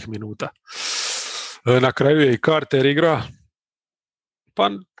imali dobrih minuta. Na kraju je i Carter igra, pa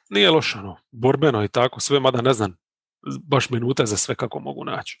nije lošano, borbeno i tako, sve, mada ne znam baš minute za sve kako mogu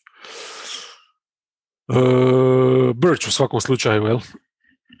naći. Birch u svakom slučaju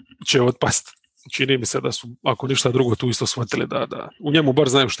će otpast. Čini mi se da su, ako ništa drugo, tu isto shvatili da u njemu bar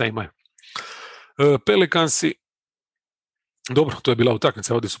znaju šta imaju. Pelikansi, dobro, to je bila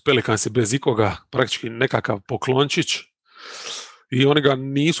utakmica, ovdje su Pelikansi bez ikoga, praktički nekakav poklončić i oni ga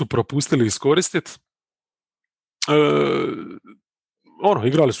nisu propustili iskoristiti.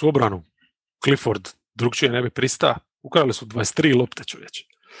 Igrali su obranu, Clifford drugčije ne bi pristao, ukrali su 23 lopte, čovječe.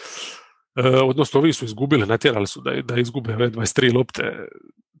 Odnosno ovi su izgubili, natjerali su da izgube ove 23 lopte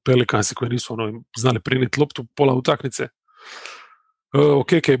Pelikansi koji nisu znali priniti loptu pola utakmice.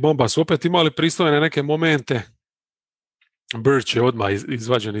 Keke i Bamba su opet imali pristojne neke momente. Birch je odmah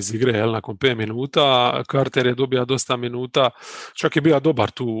izvađen iz igre nakon 5 minuta, Carter je dobio dosta minuta, čak je bio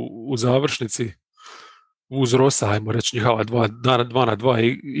dobar tu u završnici uz Rossa, ajmo reći njihova 2 na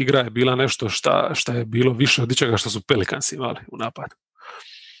 2 igra je bila nešto šta je bilo više od ičega što su Pelikansi imali u napadu.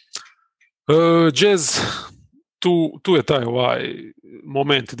 Jazz, tu je taj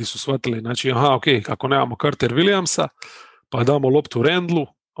moment gdje su shvatili, znači, ako nemamo Carter Williamsa, pa damo loptu Randlu,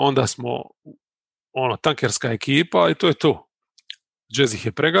 onda smo tankerska ekipa i to je to. Jazz ih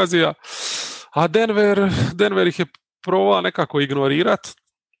je pregazija, a Denver ih je probao nekako ignorirati,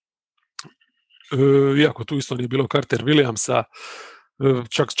 iako tu isto nije bilo Carter Williamsa,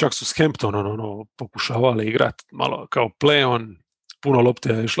 čak su s Hamptonom pokušavali igrati malo kao play-on, puno lopte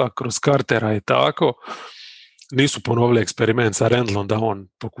je išla kroz Cartera i tako. Nisu ponovili eksperiment sa Randlom da on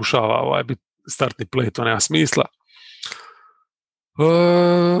pokušava biti startni play, to nema smisla.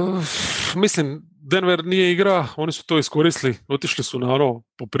 Mislim, Denver nije igra, oni su to iskoristili, otišli su na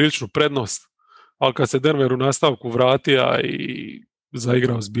popriličnu prednost, ali kad se Denver u nastavku vratio i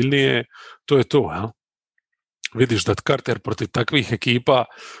zaigrao ozbiljnije, to je to. Ja? Vidiš da Carter protiv takvih ekipa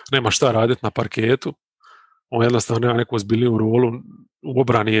nema šta raditi na parketu, on jednostavno nema neku ozbiljniju rolu, u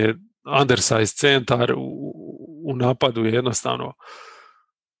obrani je undersize centar, u napadu je jednostavno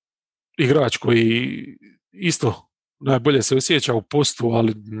igrač koji isto najbolje se osjeća u postu,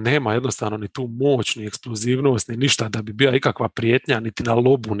 ali nema jednostavno ni tu moć, ni eksplozivnost, ni ništa da bi bila ikakva prijetnja, niti na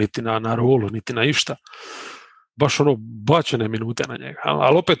lobu, niti na rolu, niti na išta. Baš bačene minute na njega.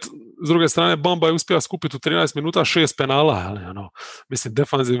 Ali opet, s druge strane, Bamba je uspio skupiti u 13 minuta 6 penala. Ali, mislim,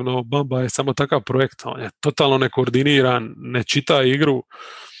 defanzivno Bamba je samo takav projekt. On je totalno nekoordiniran, ne čita igru.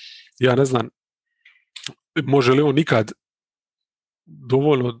 Ja ne znam, može li on nikad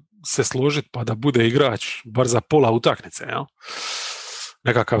dovoljno se složiti pa da bude igrač bar za pola utakmice. Jel?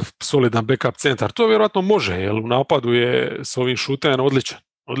 Nekakav solidan backup centar. To vjerojatno može, jer u napadu je s ovim šutem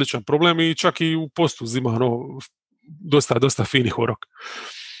odličan problem i čak i u postu zima dosta finih urok.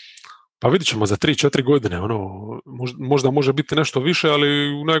 Pa vidit ćemo za 3-4 godine, možda može biti nešto više,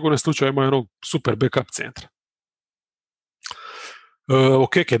 ali u najgorem slučaju ima super backup centra.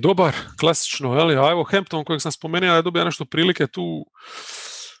 Keke je dobar, klasično, a evo Hampton kojeg sam spomenuo je dobio nešto prilike tu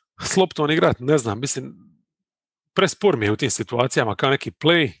s loptom igrati, ne znam, mislim, prespor mi je u tim situacijama kao neki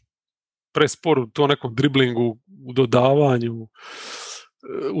play, prespor u to nekom driblingu, u dodavanju,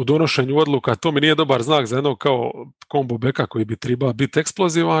 u donošenju odluka, to mi nije dobar znak za jednog kao combo beka koji bi treba biti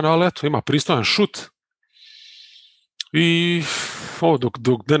eksplozivan, ali eto, ima pristojan šut. I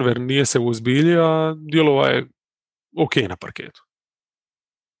dok Denver nije se uzbiljio, djelova je ok na parketu.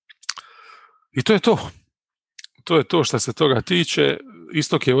 I to je to. To je to što se toga tiče.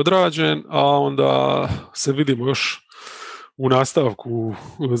 Istok je odrađen, a onda se vidimo još u nastavku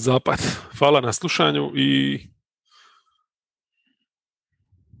zapad. Hvala na slušanju i